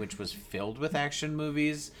 90s, which was filled with action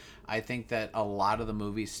movies, I think that a lot of the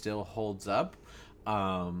movie still holds up.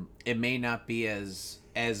 It may not be as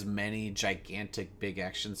many gigantic big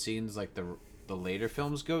action scenes like the later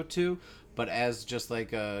films go to, but as just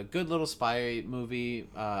like a good little spy movie,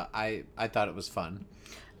 I thought it was fun.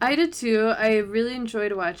 I did too. I really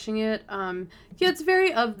enjoyed watching it. Yeah, it's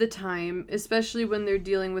very of the time, especially when they're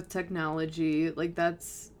dealing with technology. Like,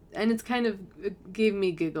 that's, and it's kind of, it gave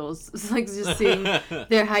me giggles. It's like just seeing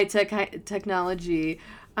their high-tech technology.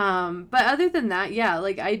 But other than that, yeah,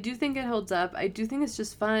 like, I do think it holds up. I do think it's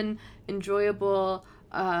just fun, enjoyable.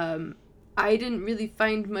 I didn't really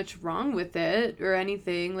find much wrong with it or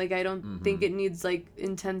anything. Like, I don't think it needs, like,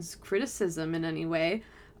 intense criticism in any way.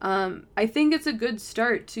 I think it's a good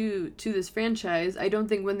start to this franchise. I don't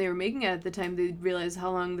think when they were making it at the time they realized how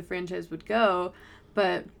long the franchise would go,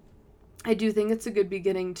 but I do think it's a good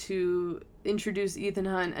beginning to introduce Ethan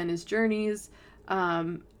Hunt and his journeys.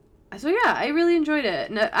 So yeah, I really enjoyed it.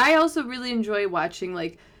 And I also really enjoy watching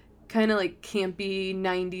like kind of like campy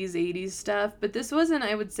 90s, 80s stuff, but this wasn't,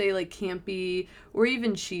 I would say, like campy or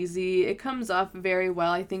even cheesy. It comes off very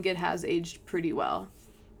well. I think it has aged pretty well.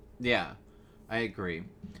 Yeah, I agree.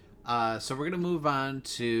 So we're going to move on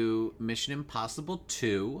to Mission Impossible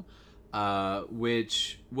 2,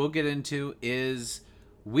 which we'll get into is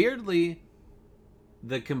weirdly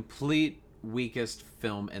the complete weakest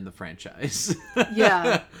film in the franchise.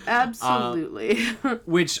 Yeah, absolutely.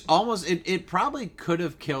 Which almost, it probably could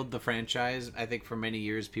have killed the franchise. I think for many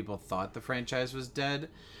years people thought the franchise was dead.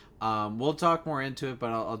 We'll talk more into it,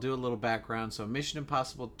 but I'll do a little background. So Mission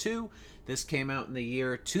Impossible 2, this came out in the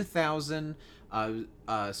year 2000.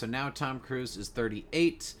 So now Tom Cruise is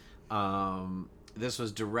 38. This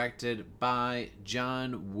was directed by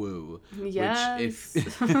John Woo. Yes.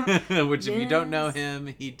 Which if you don't know him,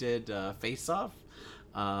 he did Face Off.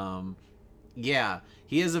 Yeah,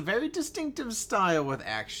 he has a very distinctive style with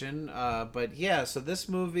action. But yeah, so this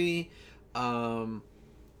movie, also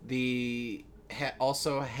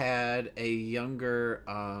had a younger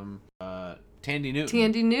Tandy Newton.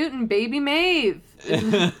 Tandy Newton, Baby Maeve.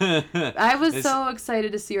 I was so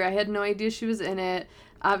excited to see her. I had no idea she was in it.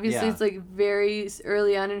 Obviously, It's like very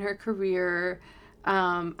early on in her career.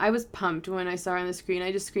 I was pumped when I saw her on the screen.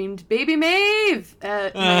 I just screamed, Baby Maeve!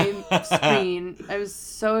 At my screen. I was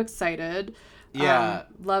so excited. Yeah.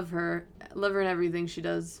 Love her. Love her in everything she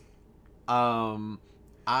does. So,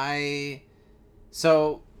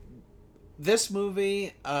 this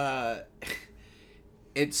movie,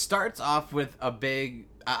 it starts off with a big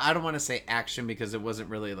I don't want to say action because it wasn't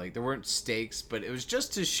really like there weren't stakes, but it was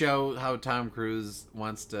just to show how Tom Cruise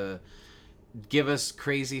wants to give us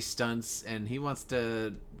crazy stunts, and he wants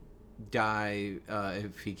to die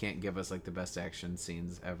if he can't give us like the best action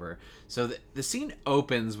scenes ever. So the scene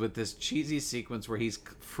opens with this cheesy sequence where he's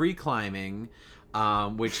free climbing,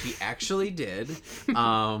 which he actually did.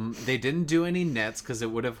 They didn't do any nets because it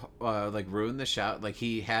would have like ruined the shot. Like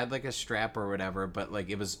he had like a strap or whatever, but like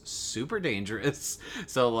it was super dangerous.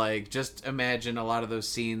 So like just imagine a lot of those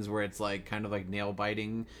scenes where it's like kind of like nail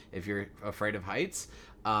biting if you're afraid of heights.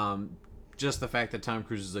 Just the fact that Tom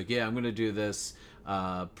Cruise is like, yeah, I'm gonna do this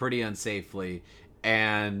pretty unsafely,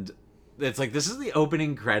 and it's like this is the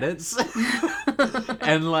opening credits.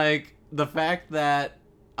 And like the fact that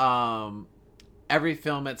every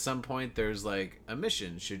film at some point there's like a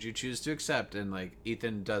mission should you choose to accept, and like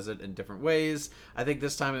Ethan does it in different ways. I think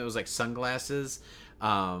this time it was like sunglasses.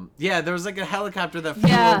 Yeah, there was like a helicopter that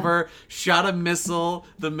flew over, shot a missile,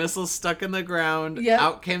 the missile stuck in the ground,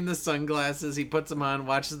 out came the sunglasses, he puts them on,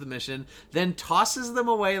 watches the mission, then tosses them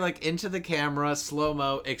away like into the camera,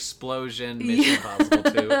 slow-mo, explosion, Mission Impossible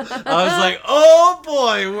 2. I was like, oh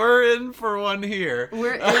boy, we're in for one here.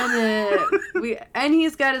 We're in it. And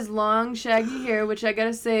he's got his long, shaggy hair, which I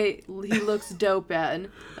gotta say, he looks dope in.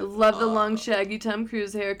 I love the long, shaggy Tom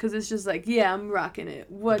Cruise hair, because it's just like, yeah, I'm rocking it.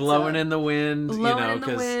 What's blowing up? In the wind, blowing in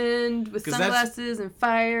the wind with sunglasses and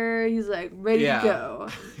fire. He's like ready to go.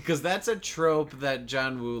 Because that's a trope that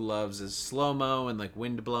John Woo loves, is slow-mo and like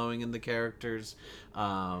wind blowing in the characters.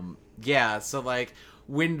 So like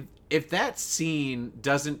if that scene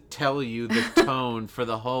doesn't tell you the tone for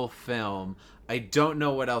the whole film, I don't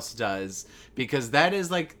know what else does, because that is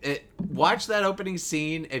like watch that opening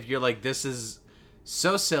scene. If you're like, this is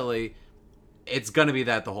so silly, it's gonna be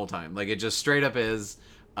that the whole time. Like it just straight up is.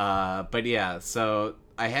 But yeah, so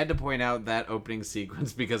I had to point out that opening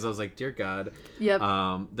sequence because I was like, dear God. Yep.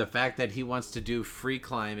 The fact that he wants to do free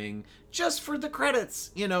climbing just for the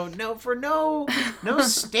credits, no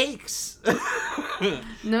stakes. And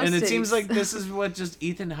it seems like this is what just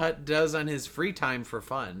Ethan Hutt does on his free time for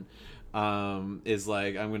fun. Is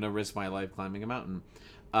like, I'm going to risk my life climbing a mountain.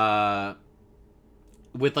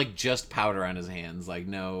 With like just powder on his hands, like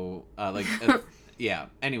no, yeah.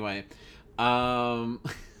 Anyway,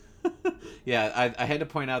 yeah, I had to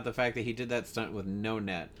point out the fact that he did that stunt with no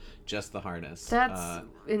net, just the harness. That's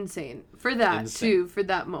insane. For that, too, for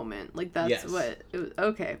that moment. Like, that's what it was.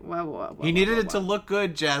 Okay, wow. He needed it to look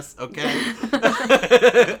good, Jess, okay?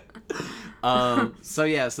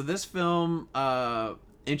 So this film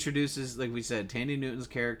introduces, like we said, Tandy Newton's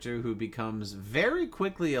character, who becomes very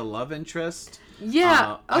quickly a love interest.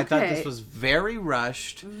 Yeah, okay. I thought this was very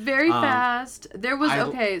rushed. Very fast. There was,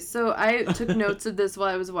 so I took notes of this while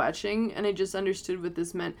I was watching, and I just understood what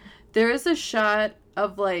this meant. There is a shot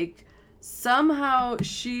of, like, somehow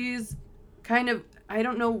she's kind of, I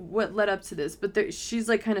don't know what led up to this, but she's,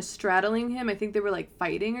 like, kind of straddling him. I think they were, like,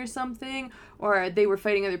 fighting or something, or they were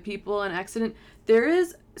fighting other people on accident. There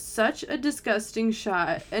is such a disgusting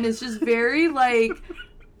shot, and it's just very, like...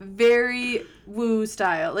 very Woo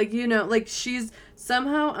style, like, like she's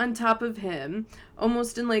somehow on top of him,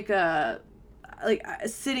 almost in like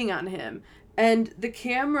sitting on him, and the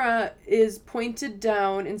camera is pointed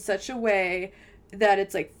down in such a way that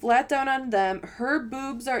it's like flat down on them. Her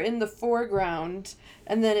boobs are in the foreground,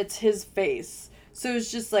 and then it's his face, so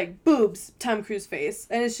it's just like boobs, Tom Cruise face,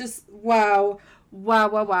 and it's just wow.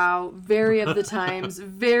 Very of the times.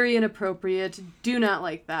 Very inappropriate. Do not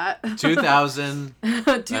like that. 2000.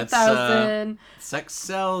 2000. Sex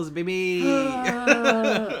sells, baby.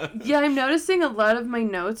 Yeah, I'm noticing a lot of my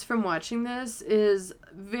notes from watching this is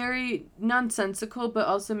very nonsensical, but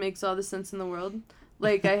also makes all the sense in the world.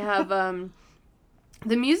 Like, I have,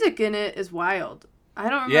 the music in it is wild. I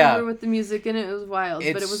don't remember what the music in it was wild,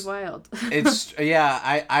 but it was wild.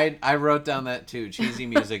 I wrote down that too. Cheesy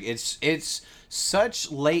music. It's such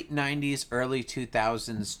late 90s, early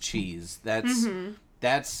 2000s cheese.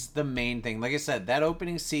 That's the main thing. Like I said, that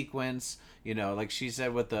opening sequence, like she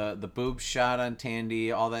said, with the boob shot on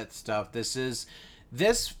Tandy, all that stuff. This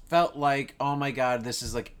felt like, oh my God, this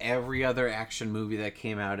is like every other action movie that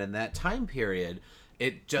came out in that time period.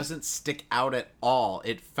 It doesn't stick out at all.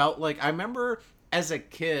 It felt like, I remember as a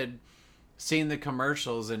kid seeing the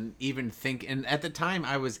commercials and even and at the time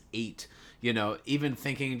I was 8, even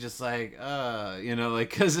thinking just like, like,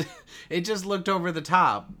 because it just looked over the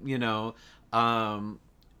top,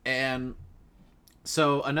 and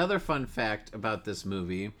so another fun fact about this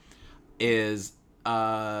movie is,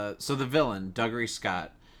 so the villain, Dougray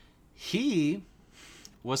Scott, he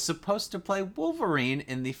was supposed to play Wolverine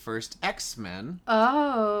in the first X-Men.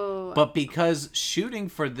 Oh. But because shooting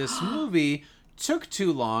for this movie took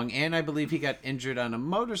too long, and I believe he got injured on a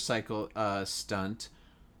motorcycle stunt,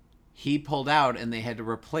 he pulled out and they had to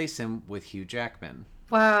replace him with Hugh Jackman.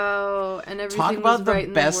 Wow. And everything Talk about was the right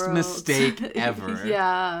in best the world. mistake ever.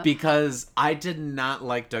 Yeah. Because I did not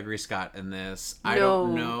like Dougray Scott in this. I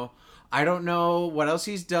don't know what else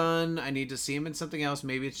he's done. I need to see him in something else.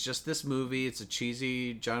 Maybe it's just this movie. It's a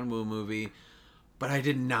cheesy John Woo movie. But I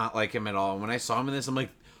did not like him at all. When I saw him in this, I'm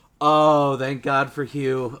like, oh, thank God for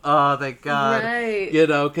Hugh. Oh, thank God. Right. You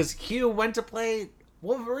know, because Hugh went to play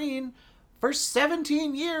Wolverine for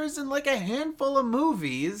 17 years in like a handful of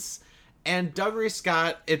movies. And Dougray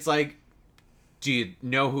Scott, it's like, do you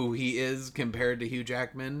know who he is compared to Hugh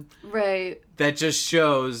Jackman? Right. That just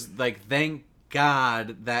shows, like, thank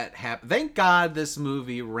God that happened. Thank God this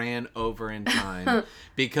movie ran over in time.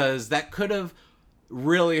 Because that could have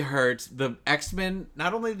really hurt the X-Men,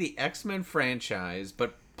 not only the X-Men franchise,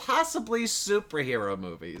 but possibly superhero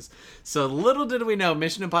movies. So little did we know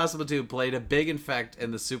Mission Impossible 2 played a big effect in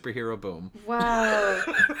the superhero boom. Wow.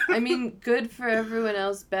 I mean, good for everyone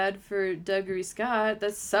else, bad for Dougray Scott.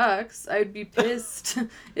 That sucks. I'd be pissed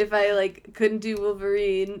if I, like, couldn't do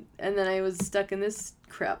Wolverine and then I was stuck in this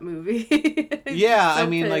crap movie. Yeah, So I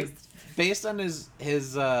mean, pissed. like, based on his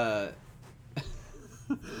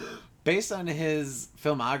based on his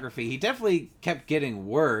filmography, he definitely kept getting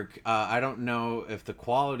work. I don't know if the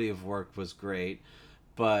quality of work was great,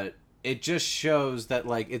 but it just shows that,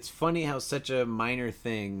 like, it's funny how such a minor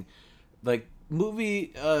thing, like,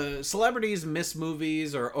 celebrities miss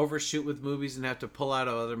movies or overshoot with movies and have to pull out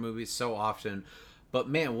of other movies so often. But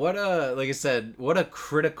man, like I said, what a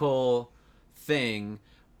critical thing.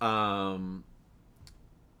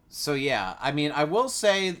 So yeah, I mean, I will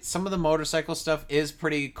say some of the motorcycle stuff is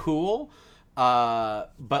pretty cool.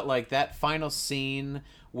 But like that final scene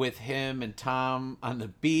with him and Tom on the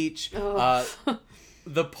beach,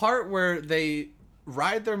 the part where they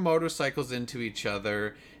ride their motorcycles into each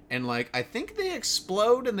other and, like, I think they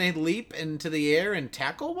explode and they leap into the air and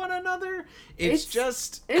tackle one another. It's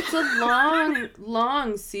a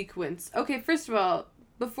long sequence. Okay, first of all,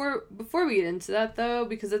 Before we get into that, though,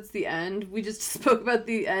 because it's the end, we just spoke about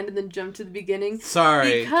the end and then jumped to the beginning.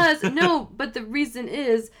 Sorry. But the reason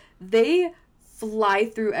is they fly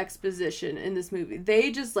through exposition in this movie.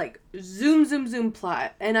 They just, like, zoom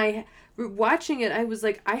plot. And watching it, I was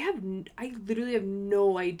like, I literally have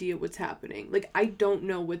no idea what's happening. Like, I don't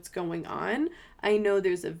know what's going on. I know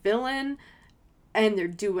there's a villain and they're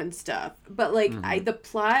doing stuff. But, like, the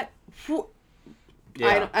plot,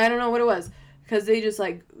 yeah. I don't know what it was. Because they just,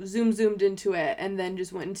 like, zoomed into it and then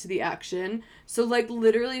just went into the action. So, like,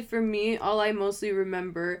 literally for me, all I mostly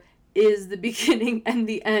remember is the beginning and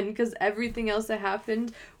the end. Because everything else that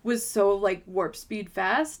happened was so, like, warp speed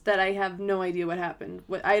fast that I have no idea what happened.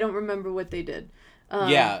 I don't remember what they did.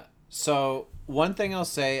 Yeah. So, one thing I'll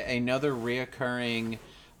say, another reoccurring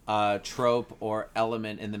trope or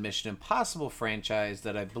element in the Mission Impossible franchise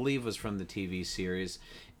that I believe was from the TV series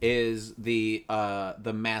is the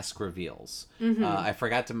mask reveals. I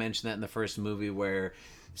forgot to mention that in the first movie where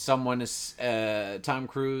someone is Tom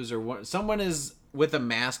Cruise or someone is with a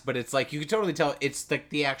mask, but it's like you can totally tell it's like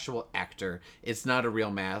the actual actor. It's not a real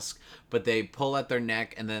mask, but they pull at their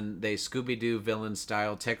neck and then they Scooby-Doo villain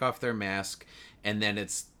style take off their mask and then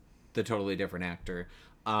it's the totally different actor.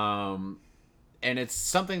 And it's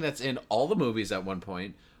something that's in all the movies at one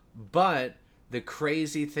point, but the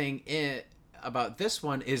crazy thing about this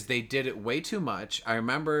one is they did it way too much. I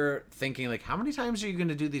remember thinking, like, how many times are you going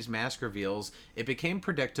to do these mask reveals? It became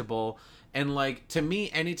predictable. And, like, to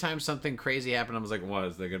me, anytime something crazy happened, I was like, what,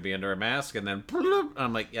 is they going to be under a mask? And then, and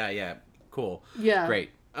I'm like, yeah, cool. Yeah.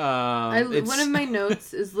 Great. One of my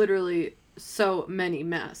notes is literally so many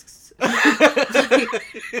masks.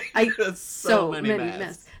 So many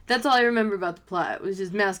masks. That's all I remember about the plot. It was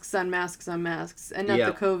just masks on masks on masks. And not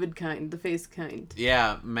the COVID kind, the face kind.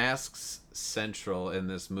 Yeah, masks central in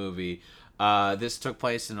this movie. This took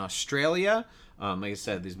place in Australia. Like I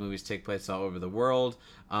said, these movies take place all over the world.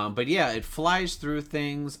 But yeah, it flies through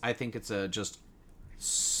things. I think it's a just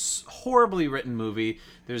horribly written movie.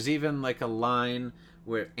 There's even like a line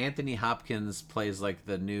where Anthony Hopkins plays like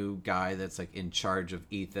the new guy that's like in charge of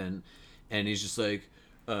Ethan. And he's just like,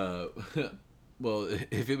 well,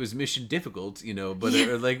 if it was mission difficult, you know, but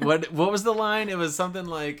or like what was the line? It was something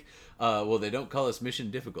like, well, they don't call us mission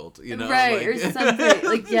difficult, you know, right? Like, or something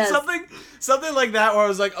like yes, something like that. Where I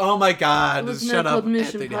was like, oh my god, just shut up,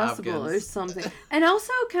 Mission Anthony Impossible Hopkins. or something. And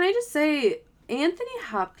also, can I just say, Anthony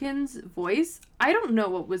Hopkins' voice? I don't know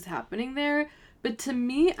what was happening there, but to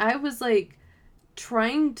me, I was like,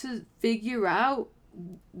 trying to figure out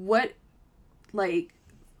what, like,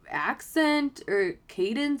 accent or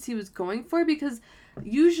cadence he was going for, because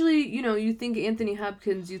usually, you think Anthony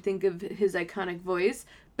Hopkins, you think of his iconic voice,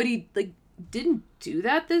 but he, like, didn't do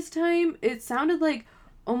that this time. It sounded like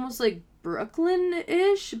almost like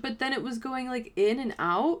Brooklyn-ish, but then it was going, like, in and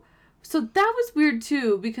out. So that was weird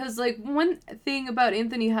too, because, like, one thing about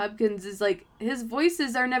Anthony Hopkins is, like, his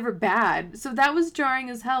voices are never bad. So that was jarring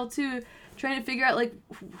as hell too, trying to figure out, like,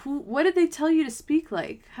 what did they tell you to speak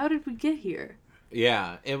like? How did we get here?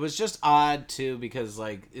 Yeah, it was just odd too, because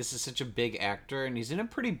like this is such a big actor and he's in a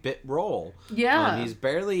pretty bit role. Yeah. He's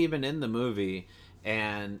barely even in the movie,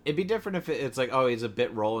 and it'd be different if it's like, oh, he's a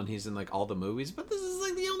bit role and he's in like all the movies, but this is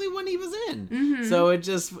like the only one he was in. Mm-hmm. So it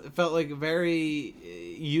just felt like very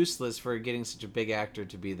useless for getting such a big actor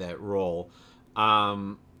to be that role.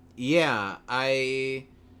 Yeah, I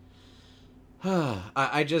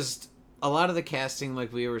just, a lot of the casting,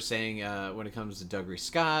 like we were saying, when it comes to Dougray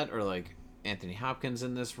Scott or like Anthony Hopkins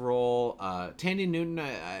in this role, Tandy Newton,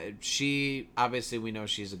 she, obviously we know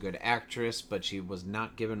she's a good actress, but she was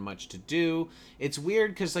not given much to do. It's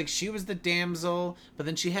weird because like she was the damsel, but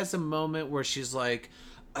then she has a moment where she's like,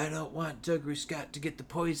 I don't want Dougray Scott to get the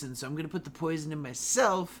poison, so I'm gonna put the poison in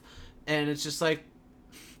myself. And it's just like,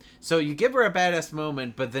 so you give her a badass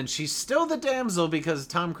moment, but then she's still the damsel because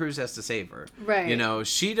Tom Cruise has to save her. Right.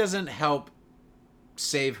 She doesn't help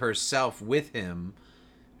save herself with him.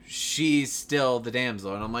 She's still the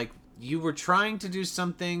damsel. And I'm like, you were trying to do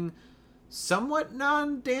something somewhat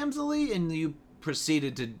non-damsel-y, and you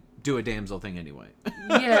proceeded to do a damsel thing anyway.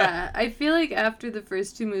 Yeah, I feel like after the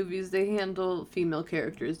first two movies, they handle female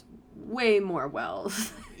characters way more well.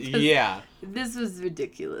 Yeah. This was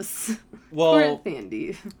ridiculous. Well, Poor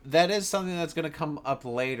Tandy. that is something that's going to come up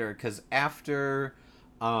later, because after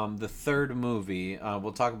the third movie,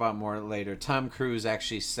 we'll talk about more later, Tom Cruise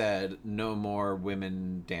actually said no more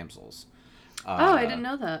women damsels. I didn't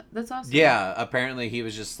know that. That's awesome. Yeah, apparently he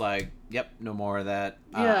was just like, yep, no more of that.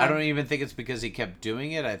 Yeah. I don't even think it's because he kept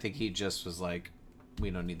doing it. I think he just was like, we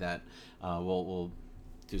don't need that. We'll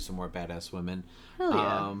do some more badass women. Hell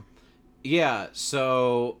yeah. Yeah,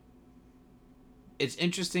 so it's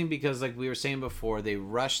interesting because, like we were saying before, they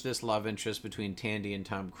rushed this love interest between Tandy and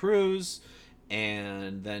Tom Cruise,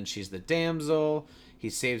 and then she's the damsel.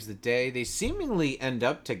 He saves the day. They seemingly end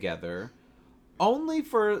up together, only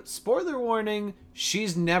for, spoiler warning,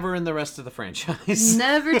 she's never in the rest of the franchise.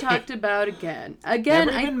 Never talked about again. Again,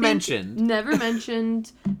 Never even mentioned. Never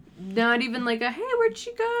mentioned. Not even like a, hey, where'd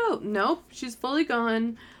she go? Nope, she's fully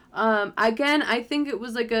gone. Again, I think it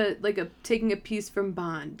was like a taking a piece from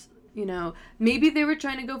Bond. Maybe they were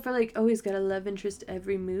trying to go for like, oh, he's got a love interest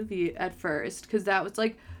every movie at first, because that was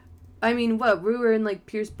like, I mean, what, we were in like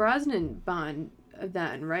Pierce Brosnan Bond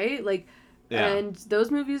then, right? Like, yeah. And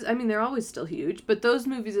those movies, I mean, they're always still huge, but those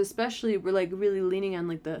movies especially were like really leaning on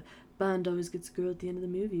like the Bond always gets a girl at the end of the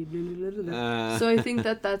movie. Blah, blah, blah, blah. So I think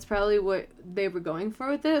that's probably what they were going for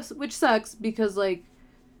with this, which sucks because like,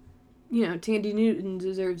 Tandy Newton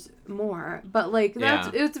deserves more, but like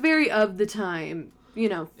it's very of the time,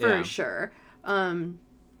 for sure.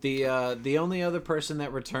 The only other person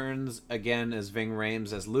that returns again is Ving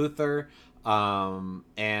Rhames as Luther,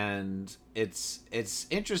 and it's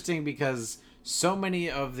interesting because so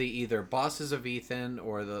many of the either bosses of Ethan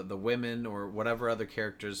or the women or whatever other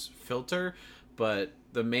characters filter, but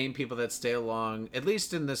the main people that stay along, at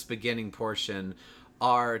least in this beginning portion,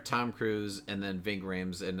 are Tom Cruise and then Ving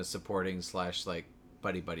Rhames in a supporting / like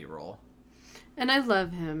buddy role. And I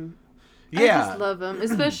love him. Yeah. I just love him,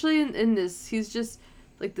 especially in this. He's just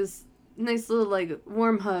like this nice little like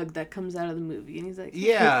warm hug that comes out of the movie, and he's like,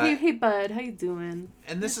 hey bud, how you doing?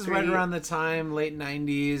 And this is great. Right around the time, late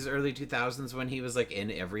 90s, early 2000s, when he was like in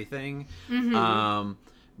everything. Mm-hmm.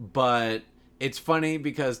 But it's funny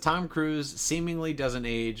because Tom Cruise seemingly doesn't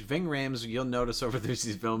age. Ving Rhames, you'll notice over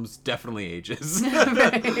these films, definitely ages.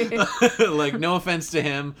 Like, no offense to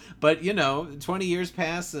him, but 20 years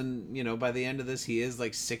pass, and by the end of this, he is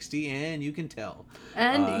like 60, and you can tell.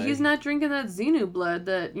 And he's not drinking that Xenu blood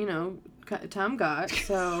that Tom got.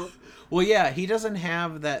 So. Well, yeah, he doesn't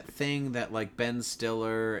have that thing that like Ben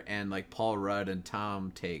Stiller and like Paul Rudd and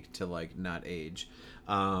Tom take to like not age.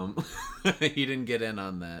 He didn't get in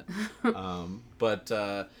on that.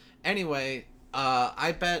 But anyway,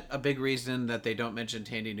 I bet a big reason that they don't mention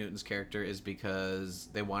Tandy Newton's character is because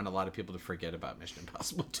they want a lot of people to forget about Mission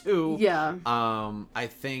Impossible 2. Yeah. I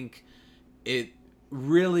think it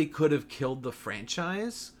really could have killed the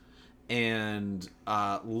franchise, and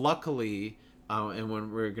luckily, and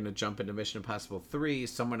when we're going to jump into Mission Impossible 3,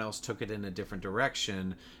 someone else took it in a different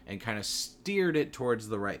direction and kind of steered it towards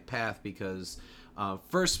the right path, because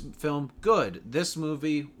First film, good. This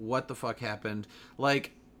movie, what the fuck happened?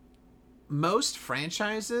 Like, most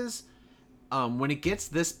franchises, when it gets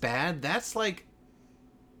this bad, that's like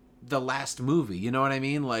the last movie. You know what I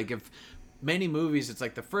mean? Like, if many movies, it's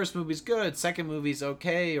like the first movie's good, second movie's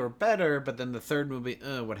okay or better, but then the third movie,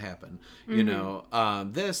 what happened? You know,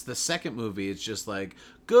 the second movie, it's just like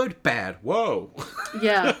good, bad, whoa.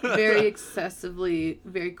 Yeah, very excessively,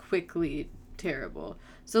 very quickly terrible.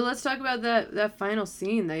 So let's talk about that final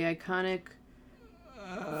scene, the iconic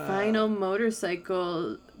final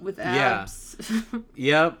motorcycle with abs.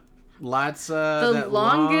 Yep. Lots of the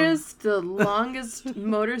longest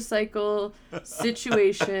motorcycle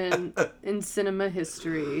situation in cinema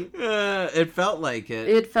history. It felt like it.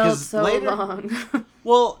 It felt so long.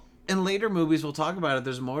 Well, in later movies, we'll talk about it.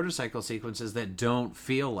 There's motorcycle sequences that don't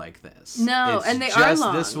feel like this. No, it's and they just are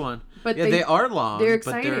long. This one, but yeah, they are long. They're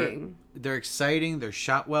exciting. But they're exciting. They're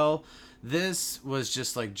shot well. This was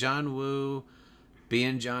just like John Woo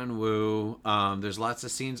being John Woo. There's lots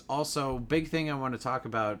of scenes. Also, big thing I want to talk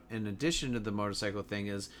about in addition to the motorcycle thing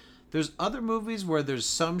is there's other movies where there's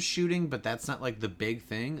some shooting, but that's not like the big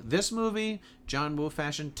thing. This movie, John Woo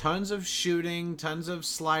fashion, tons of shooting, tons of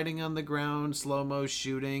sliding on the ground, slow-mo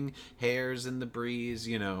shooting, hairs in the breeze,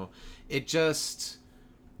 you know. It just...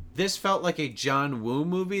 This felt like a John Woo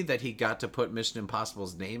movie that he got to put Mission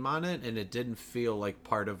Impossible's name on it, and it didn't feel like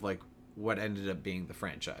part of like what ended up being the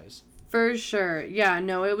franchise. For sure. Yeah,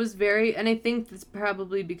 no, it was very... And I think that's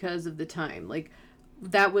probably because of the time. Like,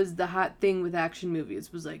 that was the hot thing with action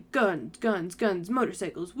movies. Was like, guns, guns, guns,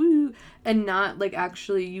 motorcycles, woo! And not, like,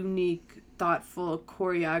 actually unique, thoughtful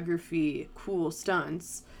choreography, cool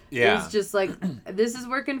stunts. Yeah. It was just like, this is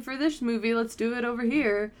working for this movie, let's do it over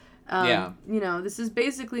here. You know, this is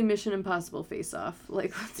basically Mission Impossible Face Off.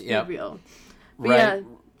 Like, let's be real. But right.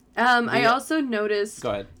 Yeah. I also noticed...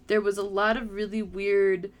 Go ahead. There was a lot of really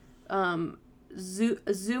weird...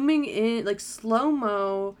 zooming in, like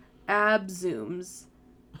slow-mo ab zooms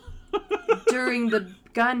during the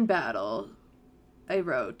gun battle, I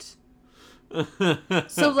wrote.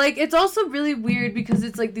 So, like, it's also really weird because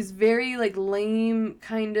it's, like, these very, like, lame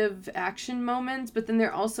kind of action moments, but then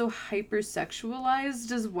they're also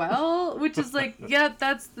hyper-sexualized as well, which is, like, yeah,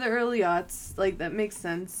 that's the early aughts. Like, that makes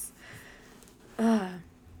sense.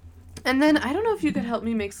 And then, I don't know if you could help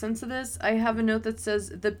me make sense of this. I have a note that says,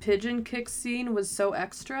 the pigeon kick scene was so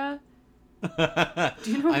extra. Do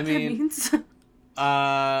you know what that means?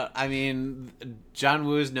 I mean, John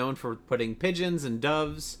Woo is known for putting pigeons and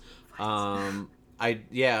doves.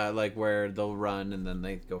 Like where they'll run and then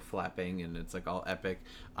they go flapping and it's like all epic.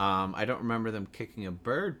 I don't remember them kicking a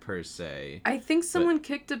bird per se. I think someone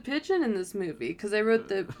kicked a pigeon in this movie because I wrote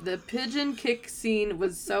the pigeon kick scene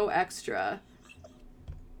was so extra.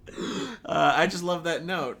 I just love that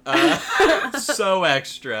note. So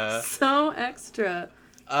extra. So extra.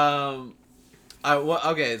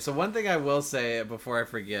 Okay, so one thing I will say before I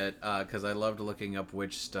forget, because I loved looking up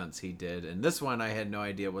which stunts he did, and this one I had no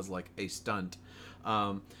idea was like a stunt.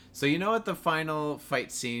 So you know at the final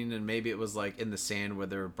fight scene, and maybe it was like in the sand where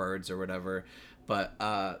there were birds or whatever, but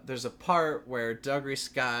there's a part where Dougray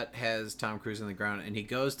Scott has Tom Cruise on the ground, and he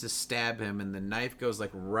goes to stab him, and the knife goes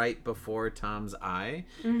like right before Tom's eye,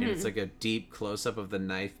 and it's like a deep close-up of the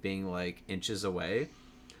knife being like inches away.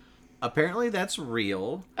 Apparently that's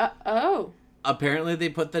real. Apparently they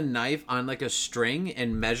put the knife on like a string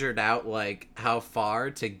and measured out like how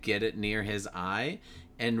far to get it near his eye,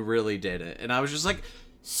 and really did it. And I was just like,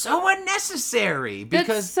 so unnecessary. Because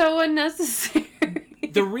that's so unnecessary.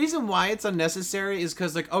 The reason why it's unnecessary is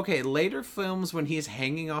because, like, okay, later films when he's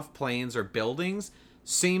hanging off planes or buildings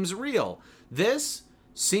seems real. This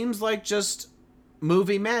seems like just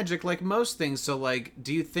movie magic, like most things. So, like,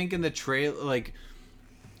 do you think in the trailer, like,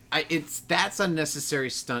 that's unnecessary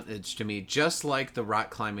stuntage to me, just like the rock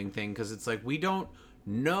climbing thing, because it's like we don't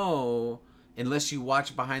know unless you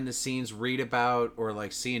watch behind the scenes, read about, or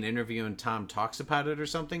like see an interview and Tom talks about it or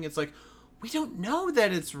something. It's like we don't know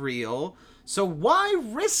that it's real. So why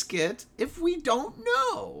risk it if we don't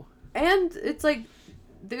know? And it's like,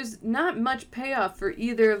 there's not much payoff for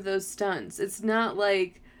either of those stunts. It's not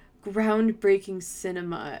like groundbreaking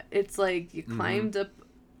cinema. It's like you climbed up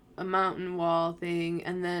a mountain wall thing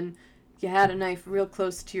and then you had a knife real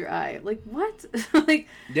close to your eye. Like, what? Like,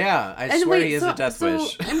 yeah, I swear he has a death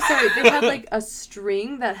wish. I'm sorry, they had like a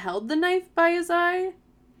string that held the knife by his eye?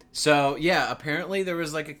 So, yeah, apparently there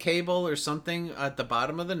was like a cable or something at the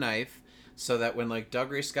bottom of the knife, so that when, like,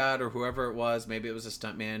 Dougray Scott or whoever it was, maybe it was a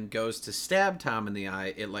stuntman, goes to stab Tom in the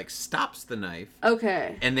eye, it, like, stops the knife.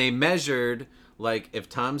 Okay. And they measured, like, if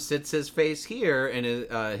Tom sits his face here and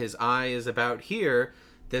his eye is about here,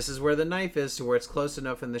 this is where the knife is, to where it's close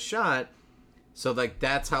enough in the shot. So, like,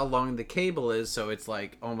 that's how long the cable is. So it's,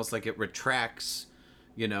 like, almost like it retracts,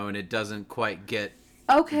 you know, and it doesn't quite get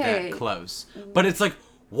that close. But it's like,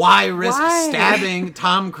 why risk stabbing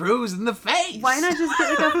Tom Cruise in the face? Why not just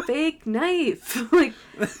get, like, a fake knife? Like,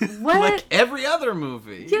 what? Like every other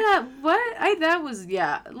movie. Yeah, what? That was,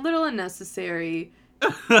 a little unnecessary.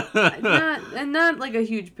 not, like, a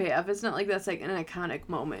huge payoff. It's not like that's, like, an iconic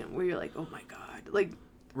moment where you're like, oh, my God. Like...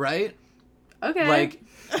 Right? Okay. Like...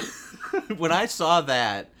 When I saw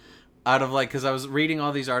that, out of, like, because I was reading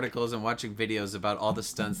all these articles and watching videos about all the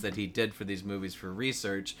stunts that he did for these movies for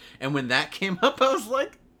research, and when that came up, I was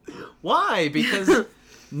like, why? Because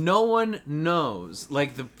no one knows.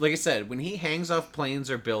 Like I said, when he hangs off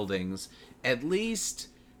planes or buildings, at least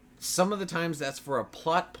some of the times that's for a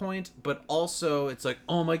plot point, but also it's like,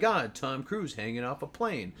 oh my God, Tom Cruise hanging off a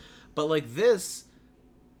plane. But like this...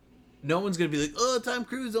 No one's going to be like, oh, Tom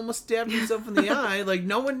Cruise almost stabbed himself in the eye. Like,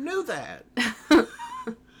 no one knew that.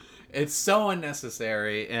 It's so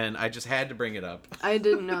unnecessary, and I just had to bring it up. I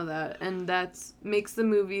didn't know that, and that makes the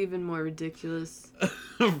movie even more ridiculous.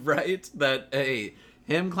 Right? That, hey,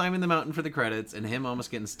 him climbing the mountain for the credits and him almost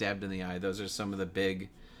getting stabbed in the eye, those are some of the big,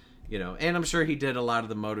 you know, and I'm sure he did a lot of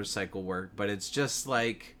the motorcycle work, but it's just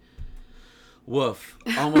like... Woof.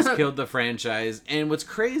 Almost killed the franchise. And what's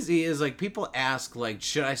crazy is, like, people ask, like,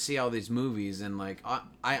 should I see all these movies? And, like,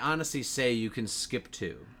 I honestly say you can skip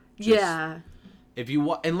 2. If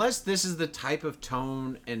you unless this is the type of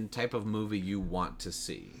tone and type of movie you want to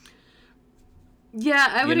see. Yeah,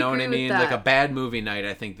 I would agree with that. You know what I mean? Like a bad movie night,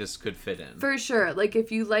 I think this could fit in. For sure. Like,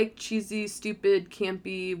 if you like cheesy, stupid,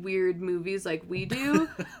 campy, weird movies like we do,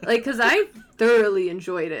 like, because I thoroughly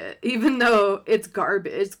enjoyed it. Even though it's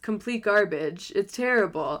garbage. It's complete garbage. It's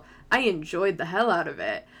terrible. I enjoyed the hell out of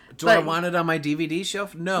it. Do I want it on my DVD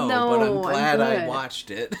shelf? No, but I'm glad I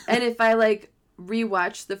watched it. And if I, like,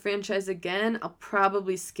 rewatch the franchise again, I'll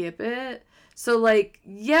probably skip it. So, like,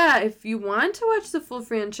 yeah, if you want to watch the full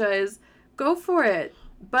franchise... Go for it.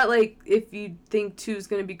 But, like, if you think 2 is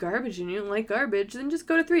going to be garbage and you don't like garbage, then just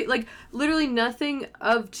go to 3. Like, literally nothing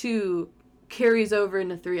of 2 carries over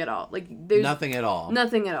into 3 at all. Like, there's... Nothing at all.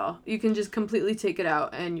 Nothing at all. You can just completely take it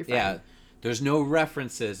out and you're fine. Yeah. There's no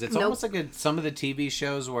references. It's almost like some of the TV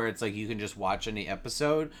shows where it's like you can just watch any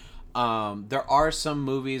episode. There are some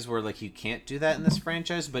movies where, like, you can't do that in this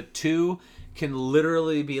franchise, but 2 can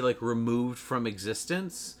literally be, like, removed from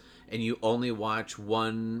existence. And you only watch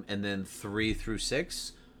 1 and then 3 through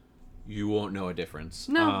 6, you won't know a difference.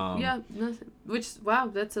 No, nothing. Which, wow,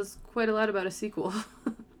 that says quite a lot about a sequel.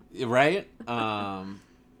 Right?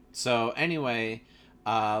 So, anyway,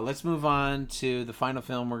 let's move on to the final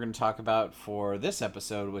film we're going to talk about for this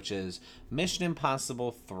episode, which is Mission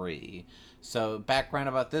Impossible 3. So, background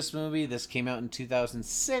about this movie, this came out in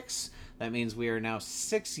 2006. That means we are now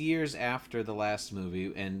 6 years after the last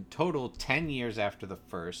movie, and total 10 years after the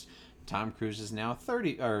first. Tom Cruise is now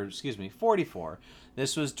 44.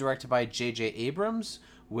 This was directed by J.J. Abrams,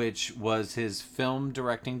 which was his film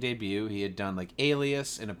directing debut. He had done, like,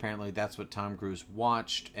 Alias, and apparently that's what Tom Cruise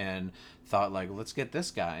watched and thought, like, let's get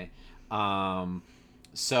this guy.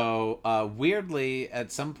 Weirdly,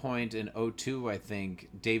 at some point in 2002, I think,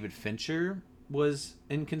 David Fincher was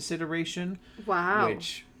in consideration. Wow.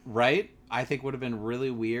 Which, right? I think would have been really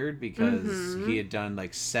weird because he had done,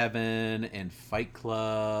 like, Seven and Fight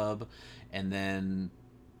Club and then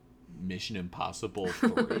Mission Impossible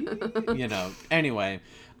 3. You know. Anyway.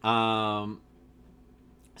 That's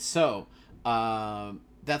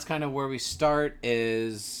kind of where we start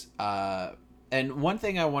is... and one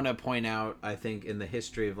thing I want to point out, I think, in the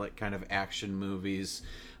history of, like, kind of action movies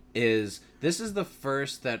is this is the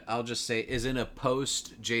first that I'll just say is in a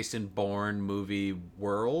post-Jason Bourne movie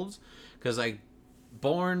world. Because, like,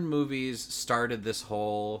 Bourne movies started this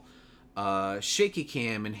whole shaky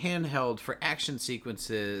cam and handheld for action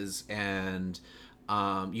sequences, and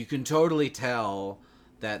you can totally tell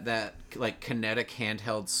that like, kinetic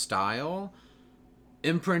handheld style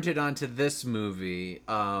imprinted onto this movie.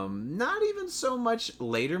 Not even so much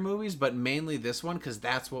later movies, but mainly this one, because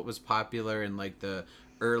that's what was popular in, like, the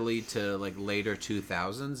early to, like, later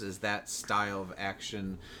 2000s, is that style of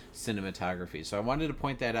action cinematography. So I wanted to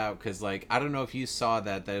point that out because, like, I don't know if you saw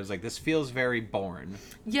that it was like, this feels very Bourne.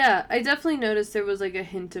 Yeah, I definitely noticed there was, like, a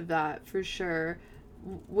hint of that for sure.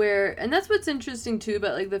 And that's what's interesting too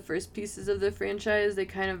about, like, the first pieces of the franchise. They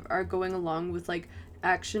kind of are going along with, like,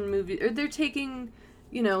 action movies, or they're taking,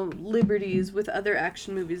 you know, liberties with other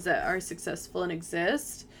action movies that are successful and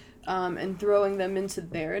exist. And throwing them into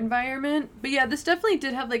their environment. But yeah, this definitely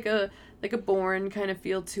did have, like, a like a Bourne kind of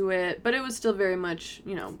feel to it, but it was still very much,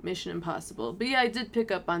 you know, Mission Impossible. But yeah, I did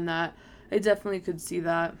pick up on that. I definitely could see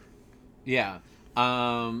that. Yeah.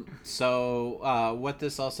 What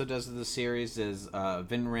this also does to the series is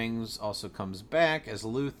Vin Rhames also comes back as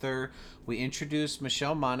Luther. We introduce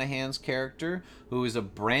Michelle Monaghan's character, who is a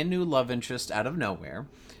brand new love interest out of nowhere.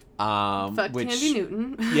 Fuck Tandy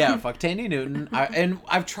Newton. Yeah, fuck Tandy Newton.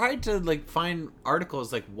 I've tried to like find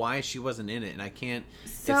articles like why she wasn't in it, and I can't.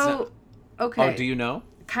 So, okay. Oh, do you know?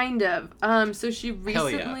 Kind of. So she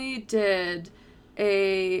recently did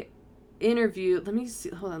a interview. Let me see.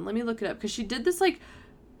 Hold on. Let me look it up because she did this like.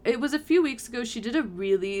 It was a few weeks ago. She did a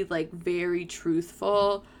really like very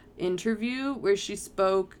truthful interview where she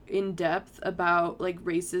spoke in depth about like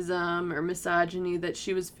racism or misogyny that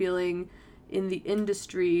she was feeling in the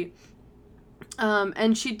industry,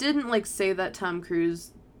 and she didn't like say that Tom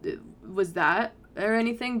Cruise was that or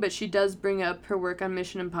anything, but she does bring up her work on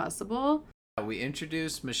Mission Impossible. We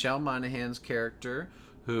introduced Michelle Monaghan's character,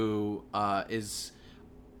 who is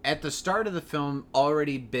at the start of the film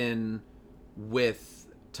already been with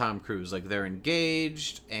Tom Cruise, like they're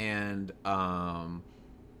engaged, and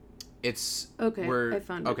it's I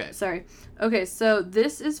found it. Sorry. Okay, so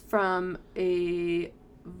this is from a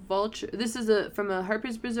Vulture. This is from a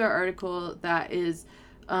Harper's Bazaar article that is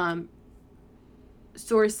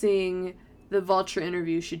sourcing the Vulture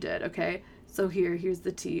interview she did. Okay, so here's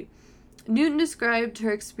the tea. Newton described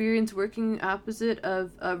her experience working opposite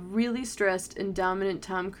of a really stressed and dominant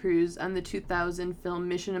Tom Cruise on the 2000 film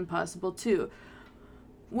Mission Impossible 2.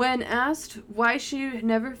 When asked why she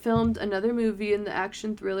never filmed another movie in the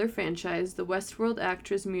action thriller franchise, the Westworld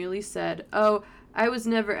actress merely said, "Oh, I was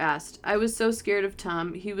never asked. I was so scared of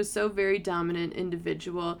Tom. He was so very dominant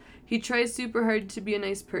individual. He tries super hard to be a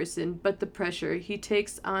nice person, but the pressure, he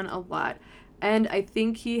takes on a lot. And I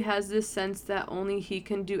think he has this sense that only he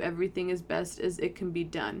can do everything as best as it can be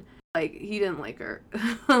done." Like, he didn't like her.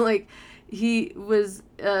 Like, he was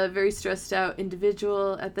a very stressed out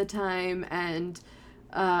individual at the time and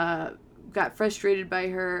got frustrated by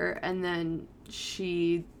her, and then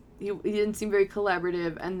he didn't seem very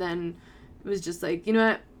collaborative, and then it was just like, you know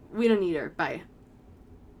what, we don't need her, bye.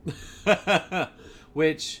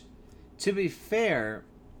 Which, to be fair,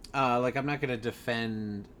 like, I'm not going to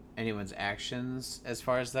defend anyone's actions as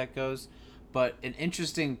far as that goes, but an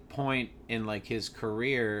interesting point in like his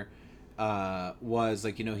career was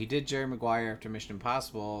like, you know, he did Jerry Maguire after Mission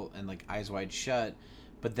Impossible and like Eyes Wide Shut,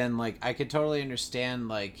 but then like I could totally understand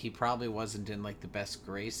like he probably wasn't in like the best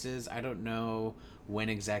graces. I don't know when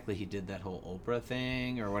exactly he did that whole Oprah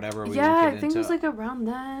thing or whatever. I think it was like around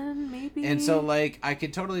then, maybe. And so like I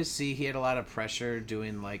could totally see he had a lot of pressure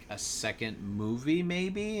doing like a second movie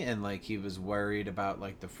maybe, and like he was worried about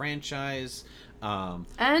like the franchise. And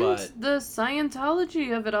the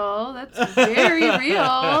Scientology of it all, that's very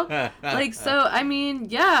real. Like, so, I mean,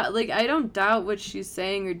 yeah, like, I don't doubt what she's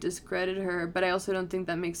saying or discredit her, but I also don't think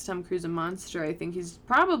that makes Tom Cruise a monster. I think he's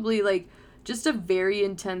probably, like, just a very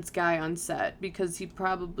intense guy on set, because he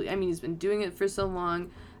probably, I mean, he's been doing it for so long,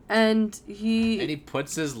 and he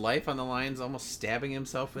puts his life on the lines, almost stabbing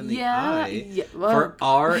himself in the eye for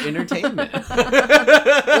our entertainment.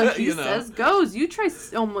 Like he says, goes, you try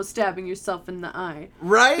almost stabbing yourself in the eye,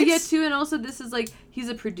 right? But yeah, too, and also this is like he's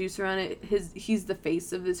a producer on it. He's the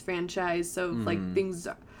face of this franchise, so like things,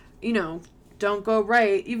 you know, don't go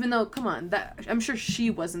right. Even though, come on, that I'm sure she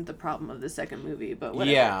wasn't the problem of the second movie, but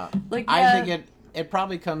whatever. Yeah, like I think it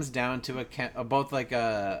probably comes down to both like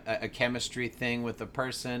a chemistry thing with the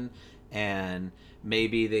person, and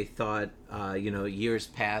maybe they thought, you know, years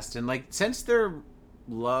passed, and like since their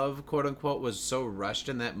love, quote unquote, was so rushed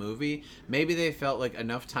in that movie, maybe they felt like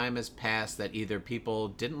enough time has passed that either people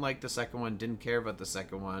didn't like the second one, didn't care about the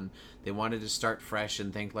second one, they wanted to start fresh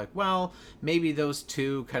and think like, well, maybe those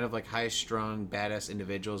two kind of like high-strung, badass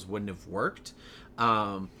individuals wouldn't have worked.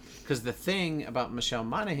 Because the thing about Michelle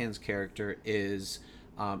Monaghan's character is,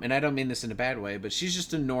 and I don't mean this in a bad way, but she's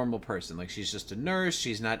just a normal person. Like, she's just a nurse.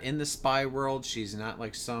 She's not in the spy world. She's not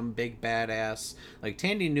like some big badass. Like,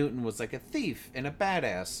 Tandy Newton was like a thief and a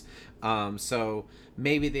badass. So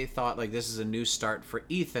maybe they thought like this is a new start for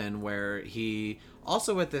Ethan, where he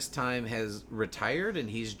also at this time has retired and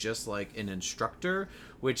he's just like an instructor,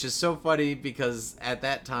 which is so funny because at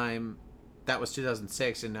that time, that was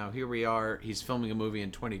 2006, and now here we are, he's filming a movie in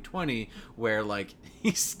 2020 where like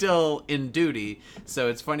he's still in duty. So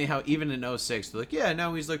it's funny how even in 06 they're like, yeah,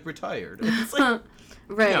 now he's like retired. It's like,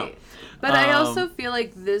 right. No. But I also feel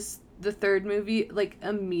like the third movie like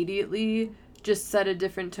immediately just set a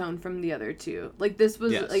different tone from the other two. Like this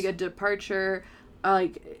was like a departure,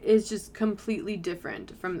 like it's just completely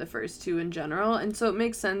different from the first two in general, and so it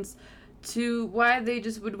makes sense to why they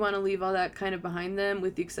just would want to leave all that kind of behind them,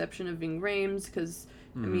 with the exception of Ving Rhames, because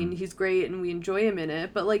I mean, he's great and we enjoy him in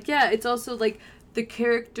it. But like, yeah, it's also like the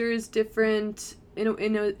character is different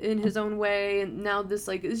in his own way, and now this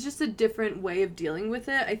like it's just a different way of dealing with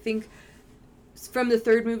it. I think from the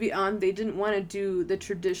third movie on, they didn't want to do the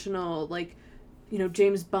traditional like, you know,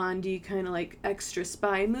 James Bondy kind of like extra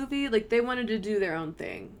spy movie. Like they wanted to do their own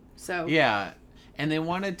thing. So yeah, and they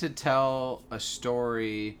wanted to tell a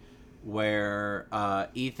story where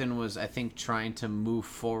Ethan was, I think, trying to move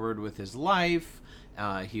forward with his life.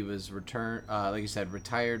 He was like you said,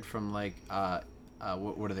 retired from like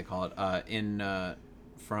what do they call it?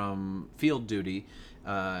 From field duty,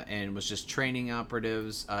 and was just training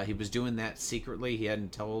operatives. He was doing that secretly. He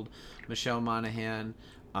hadn't told Michelle Monaghan,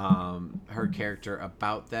 her character,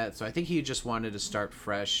 about that. So I think he just wanted to start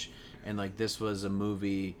fresh, and like this was a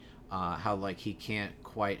movie how like he can't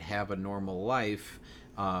quite have a normal life,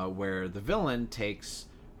 where the villain takes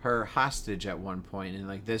her hostage at one point, and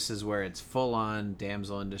like this is where it's full on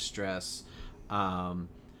damsel in distress.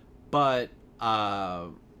 But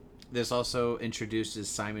this also introduces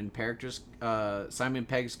Simon Pegg's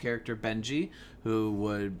character Benji, who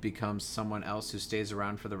would become someone else who stays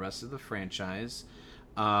around for the rest of the franchise.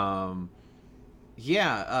 So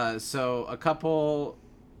a couple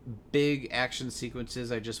big action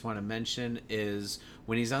sequences I just want to mention is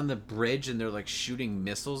when he's on the bridge and they're like shooting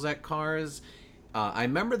missiles at cars. I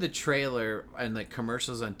remember the trailer and like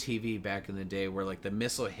commercials on TV back in the day where like the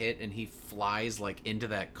missile hit and he flies like into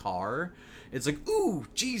that car. It's like, ooh,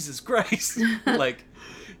 Jesus Christ. Like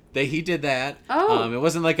he did that. Oh. It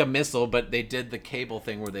wasn't like a missile, but they did the cable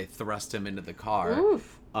thing where they thrust him into the car.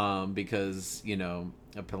 Oof. Because, you know,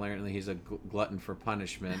 apparently he's a glutton for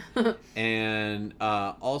punishment. And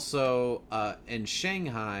also in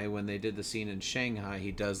Shanghai, when they did the scene in Shanghai,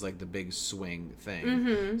 he does like the big swing thing.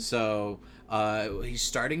 Mm-hmm. So he's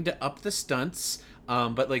starting to up the stunts,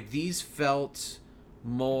 but like these felt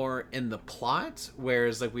more in the plot,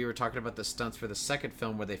 whereas like we were talking about the stunts for the second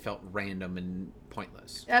film where they felt random and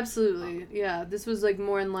pointless. Absolutely. Yeah, this was like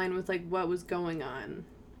more in line with like what was going on.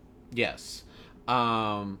 Yes.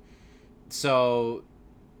 One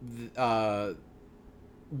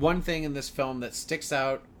thing in this film that sticks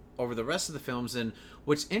out over the rest of the films, and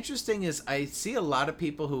what's interesting is I see a lot of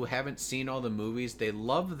people who haven't seen all the movies, they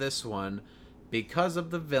love this one because of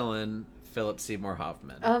the villain, Philip Seymour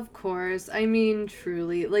Hoffman. Of course. I mean,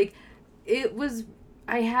 truly. Like,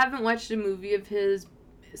 I haven't watched a movie of his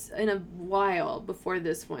in a while before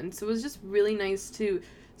this one, so it was just really nice to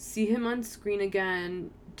see him on screen again,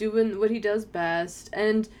 doing what he does best.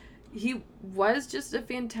 And he was just a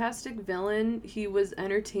fantastic villain. He was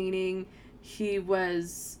entertaining. He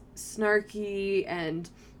was snarky, and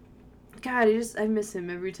God, I miss him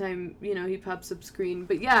every time, you know, he pops up screen.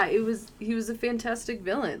 But yeah, he was a fantastic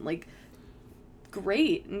villain. Like,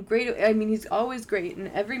 great. I mean, he's always great in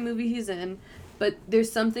every movie he's in, but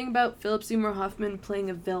there's something about Philip Seymour Hoffman playing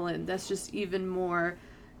a villain that's just even more,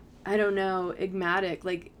 I don't know, enigmatic.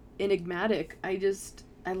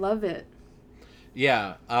 I love it.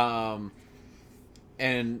 Yeah,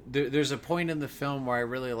 and there's a point in the film where I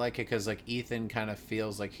really like it because like Ethan kind of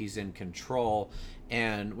feels like he's in control.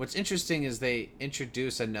 And what's interesting is they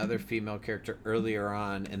introduce another female character earlier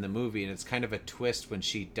on in the movie, and it's kind of a twist when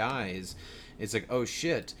she dies. It's like, oh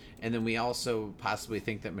shit. And then we also possibly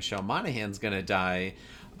think that Michelle Monaghan's gonna die.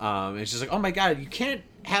 It's just like, oh my god, you can't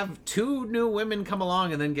have two new women come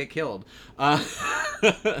along and then get killed. And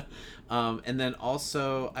then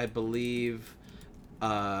also, I believe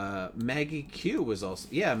Maggie Q was also...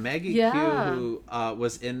 Yeah, Maggie Q, who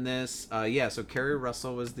was in this. So Kerry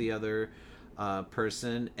Russell was the other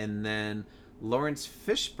person. And then Lawrence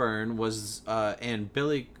Fishburne was... and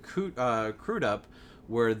Billy Crudup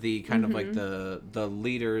were the kind of like the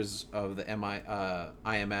leaders of the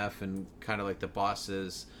IMF and kind of like the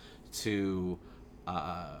bosses to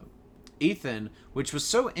Ethan, which was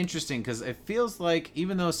so interesting because it feels like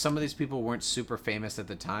even though some of these people weren't super famous at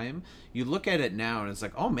the time, you look at it now and it's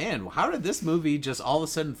like, oh man, how did this movie just all of a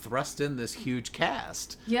sudden thrust in this huge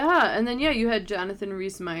cast? Yeah, and then you had Jonathan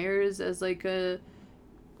Rhys-Meyers as like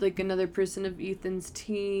another person of Ethan's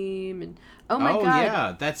team, and oh my god,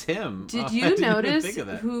 yeah, that's him. Did you notice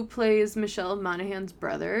who plays Michelle Monaghan's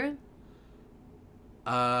brother?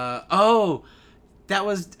 That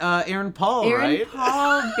was Aaron Paul, right? Aaron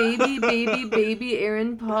Paul, baby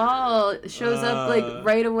Aaron Paul shows up like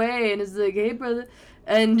right away and is like, hey brother,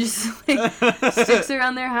 and just like sticks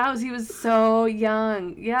around their house. He was so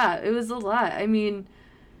young. Yeah, it was a lot. I mean,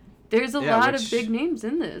 there's a lot of big names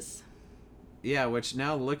in this. Yeah, which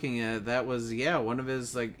now looking at it, that was one of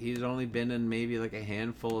his like he's only been in maybe like a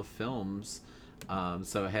handful of films.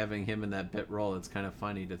 So having him in that bit role, it's kind of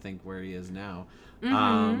funny to think where he is now. Mm-hmm.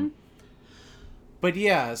 Um, but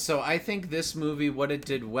yeah, so I think this movie, what it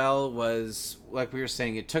did well was, like we were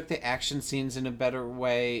saying, it took the action scenes in a better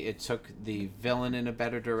way. It took the villain in a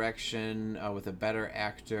better direction with a better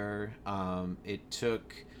actor. It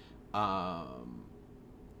took a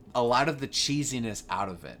lot of the cheesiness out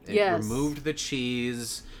of it. It Yes. removed the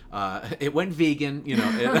cheese. It went vegan, you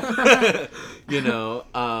know.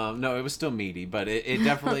 No, it was still meaty, but it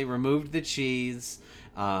definitely removed the cheese.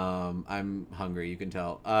 I'm hungry, you can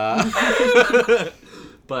tell.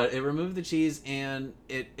 But it removed the cheese, and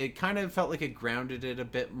it kind of felt like it grounded it a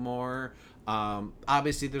bit more.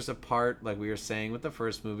 Obviously, there's a part, like we were saying with the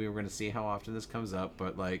first movie, we're going to see how often this comes up,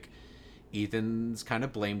 but like Ethan's kind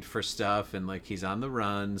of blamed for stuff, and like he's on the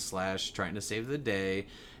run / trying to save the day,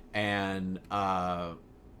 and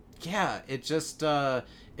it just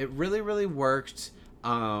it really worked.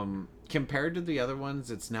 Compared to the other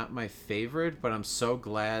ones, it's not my favorite, but I'm so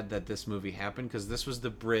glad that this movie happened, because this was the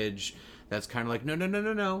bridge that's kind of like,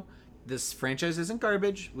 no, this franchise isn't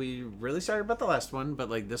garbage. We really sorry about the last one, but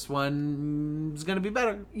like this one is gonna be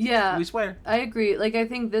better. Yeah, We swear. I agree. Like, I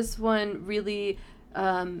think this one really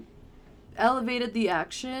elevated the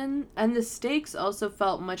action, and the stakes also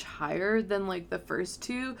felt much higher than like the first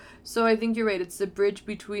two. So I think you're right. It's the bridge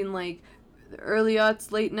between like the early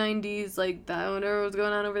aughts, late 90s, like that, whatever was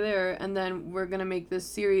going on over there, and then we're gonna make this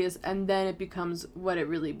serious, and then it becomes what it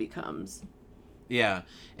really becomes. Yeah,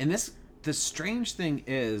 and the strange thing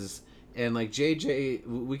is, and like JJ,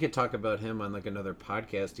 we could talk about him on like another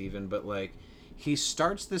podcast even, but like he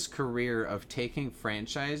starts this career of taking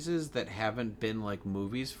franchises that haven't been like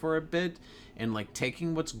movies for a bit, and like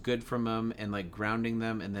taking what's good from them and like grounding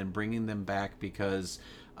them and then bringing them back, because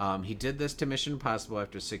he did this to Mission Impossible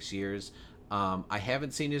after 6 years. I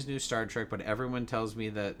haven't seen his new Star Trek, but everyone tells me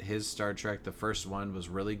that his Star Trek, the first one, was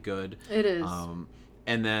really good. It is.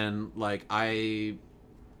 And then like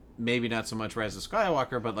maybe not so much Rise of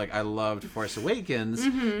Skywalker, but like I loved Force Awakens.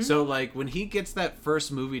 Mm-hmm. So like when he gets that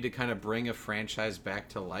first movie to kind of bring a franchise back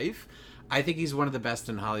to life, I think he's one of the best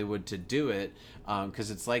in Hollywood to do it,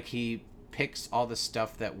 because it's like he picks all the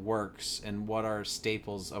stuff that works and what are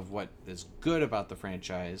staples of what is good about the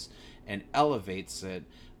franchise and elevates it,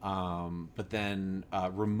 but then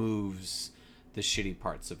removes the shitty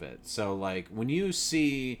parts of it. So like when you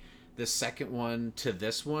see the second one to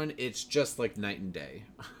this one, it's just like night and day.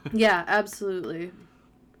 Yeah, absolutely.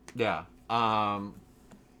 Yeah.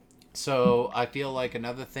 So I feel like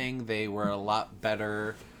another thing, they were a lot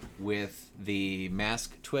better with the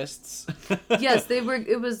mask twists. Yes, they were.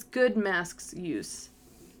 It was good masks use.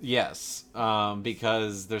 Yes,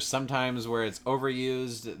 because there's sometimes where it's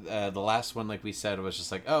overused. The last one, like we said, was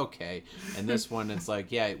just like, oh, okay. And this one, it's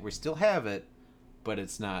like, yeah, we still have it, but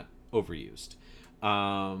it's not overused.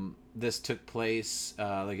 This took place,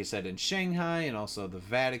 like I said, in Shanghai, and also the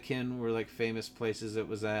Vatican were like famous places it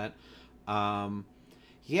was at.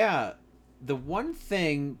 Yeah, the one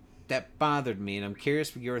thing that bothered me, and I'm curious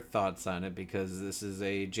for your thoughts on it, because this is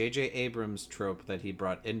a J.J. Abrams trope that he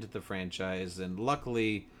brought into the franchise, and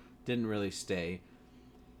luckily didn't really stay.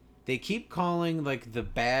 They keep calling like the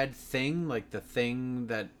bad thing, like the thing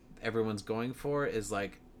that everyone's going for, is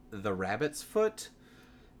like the rabbit's foot.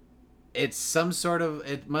 It's some sort of,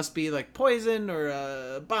 it must be like poison or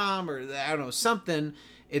a bomb or I don't know, something.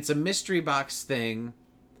 It's a mystery box thing,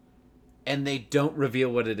 and they don't reveal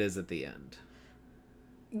what it is at the end.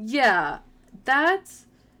 Yeah, that's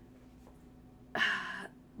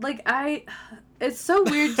like it's so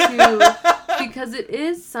weird too, because it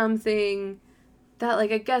is something that,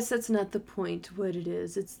 like, I guess that's not the point. What it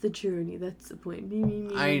is, it's the journey. That's the point.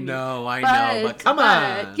 I know, but come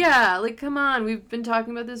on. Yeah, like, come on. We've been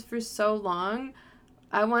talking about this for so long.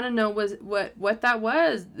 I want to know what that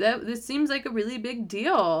was. This seems like a really big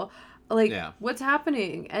deal. Like, what's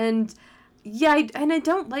happening? And yeah, I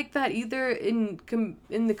don't like that either in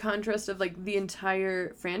the contrast of like the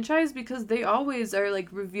entire franchise, because they always are like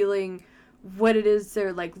revealing what it is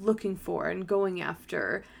they're like looking for and going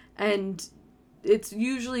after, and it's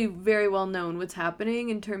usually very well known what's happening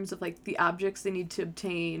in terms of like the objects they need to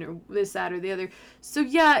obtain or this, that, or the other. So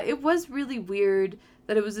yeah, it was really weird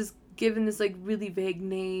that it was given this like really vague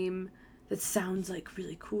name that sounds like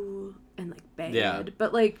really cool and like bad,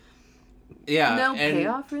 but like no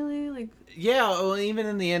payoff really. Like well, even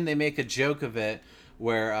in the end they make a joke of it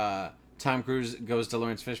where Tom Cruise goes to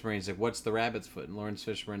Lawrence Fishburne. He's like, "What's the rabbit's foot?" And Lawrence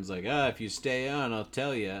Fishburne's like, "If you stay on, I'll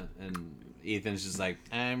tell you." And Ethan's just like,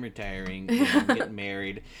 I'm retiring, I'm getting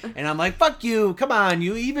married, and I'm like, fuck you, come on,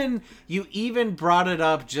 you even brought it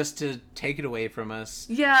up just to take it away from us.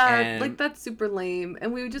 Yeah, And like that's super lame.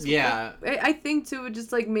 And we would just yeah, I think too, it would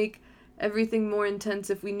just like make everything more intense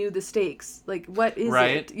if we knew the stakes. Like, what is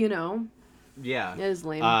right? it? You know? Yeah, It is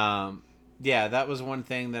lame. yeah, that was one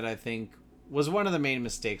thing that I think was one of the main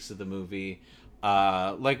mistakes of the movie.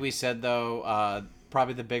 Like we said, though,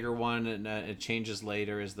 probably the bigger one, and it changes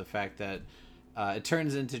later, is the fact that it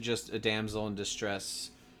turns into just a damsel in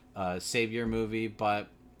distress savior movie. But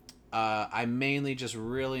I mainly just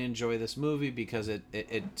really enjoy this movie because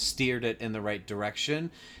it steered it in the right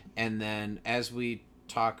direction. And then as we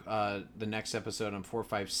talk the next episode on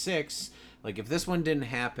 456, like if this one didn't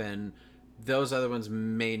happen, those other ones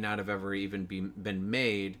may not have ever even been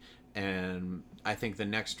made. And I think the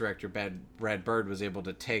next director, Brad Bird, was able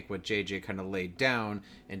to take what JJ kind of laid down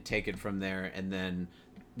and take it from there. And then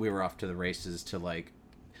we were off to the races to like,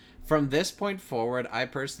 from this point forward, I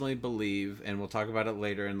personally believe, and we'll talk about it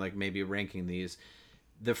later and like maybe ranking these,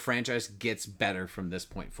 the franchise gets better from this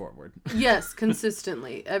point forward. Yes,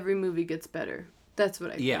 consistently. Every movie gets better. That's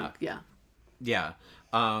what I think. Yeah. Yeah.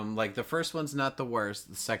 Like the first one's not the worst.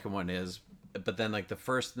 The second one is, but then like the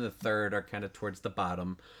first and the third are kind of towards the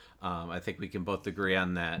bottom. I think we can both agree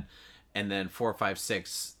on that. And then 4, 5,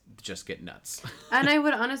 6 just get nuts. And I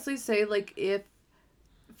would honestly say, like, if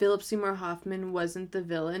Philip Seymour Hoffman wasn't the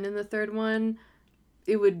villain in the third one,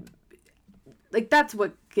 it would, like, that's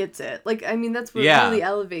what gets it. Like, I mean, that's what really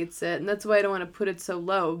elevates it. And that's why I don't want to put it so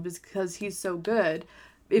low, because he's so good.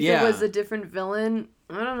 If it was a different villain,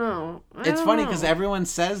 I don't know. It's funny because everyone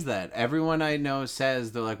says that. Everyone I know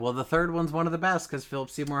says, they're like, well, the third one's one of the best because Philip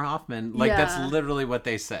Seymour Hoffman. Like, that's literally what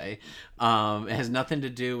they say. It has nothing to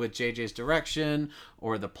do with JJ's direction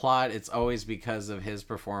or the plot. It's always because of his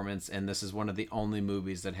performance. And this is one of the only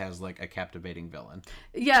movies that has, like, a captivating villain.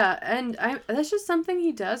 Yeah, and that's just something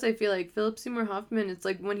he does. I feel like Philip Seymour Hoffman, it's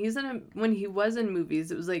like when he was in movies,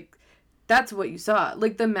 it was like, that's what you saw.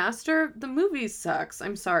 Like, The Master, the movie sucks.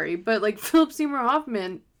 I'm sorry. But, like, Philip Seymour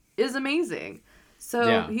Hoffman is amazing.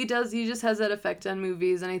 So he just has that effect on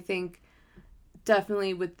movies. And I think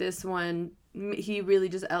definitely with this one, he really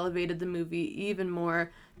just elevated the movie even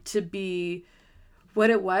more to be what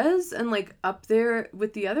it was and, like, up there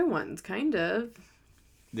with the other ones, kind of.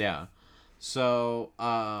 Yeah. So,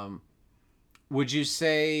 would you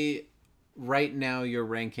say right now your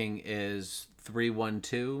ranking is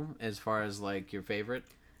 3-1-2 as far as like your favorite?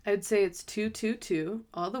 I'd say it's 2-2-2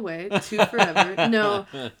 all the way, 2 forever. No,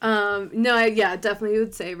 definitely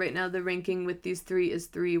would say right now the ranking with these 3 is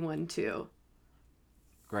 3-1-2.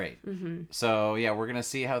 Great. Mm-hmm. So yeah, we're gonna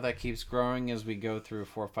see how that keeps growing as we go through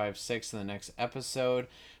 4, 5, 6 in the next episode.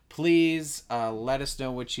 Please let us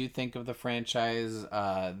know what you think of the franchise.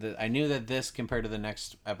 I knew that this, compared to the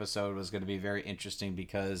next episode, was going to be very interesting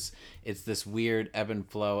because it's this weird ebb and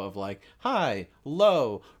flow of like high,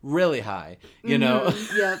 low, really high, you know,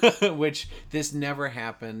 which this never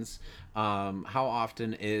happens. How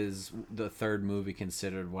often is the third movie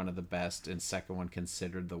considered one of the best and second one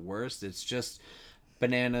considered the worst? It's just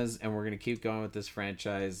bananas, and we're going to keep going with this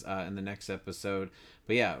franchise in the next episode.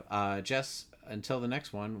 But yeah, Jess, until the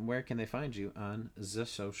next one, where can they find you on the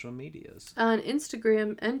social medias? On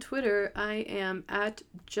Instagram and Twitter, I am at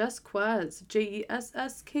JessQuaz,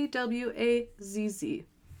 JessKwazz.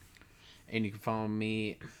 And you can follow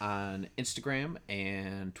me on Instagram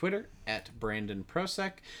and Twitter at Brandon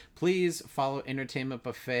Prosek. Please follow Entertainment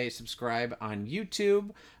Buffet. Subscribe on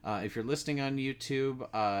YouTube. If you're listening on YouTube,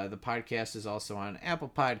 the podcast is also on Apple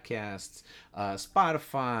Podcasts,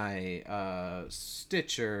 Spotify,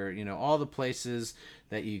 Stitcher, you know, all the places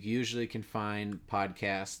that you usually can find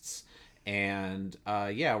podcasts. And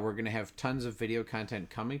we're going to have tons of video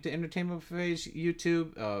content coming to Entertainment Buffet's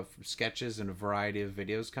YouTube, sketches and a variety of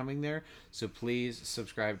videos coming there. So please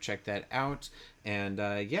subscribe, check that out. And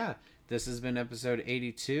this has been episode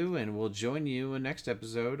 82, and we'll join you in next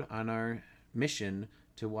episode on our mission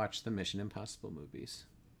to watch the Mission Impossible movies.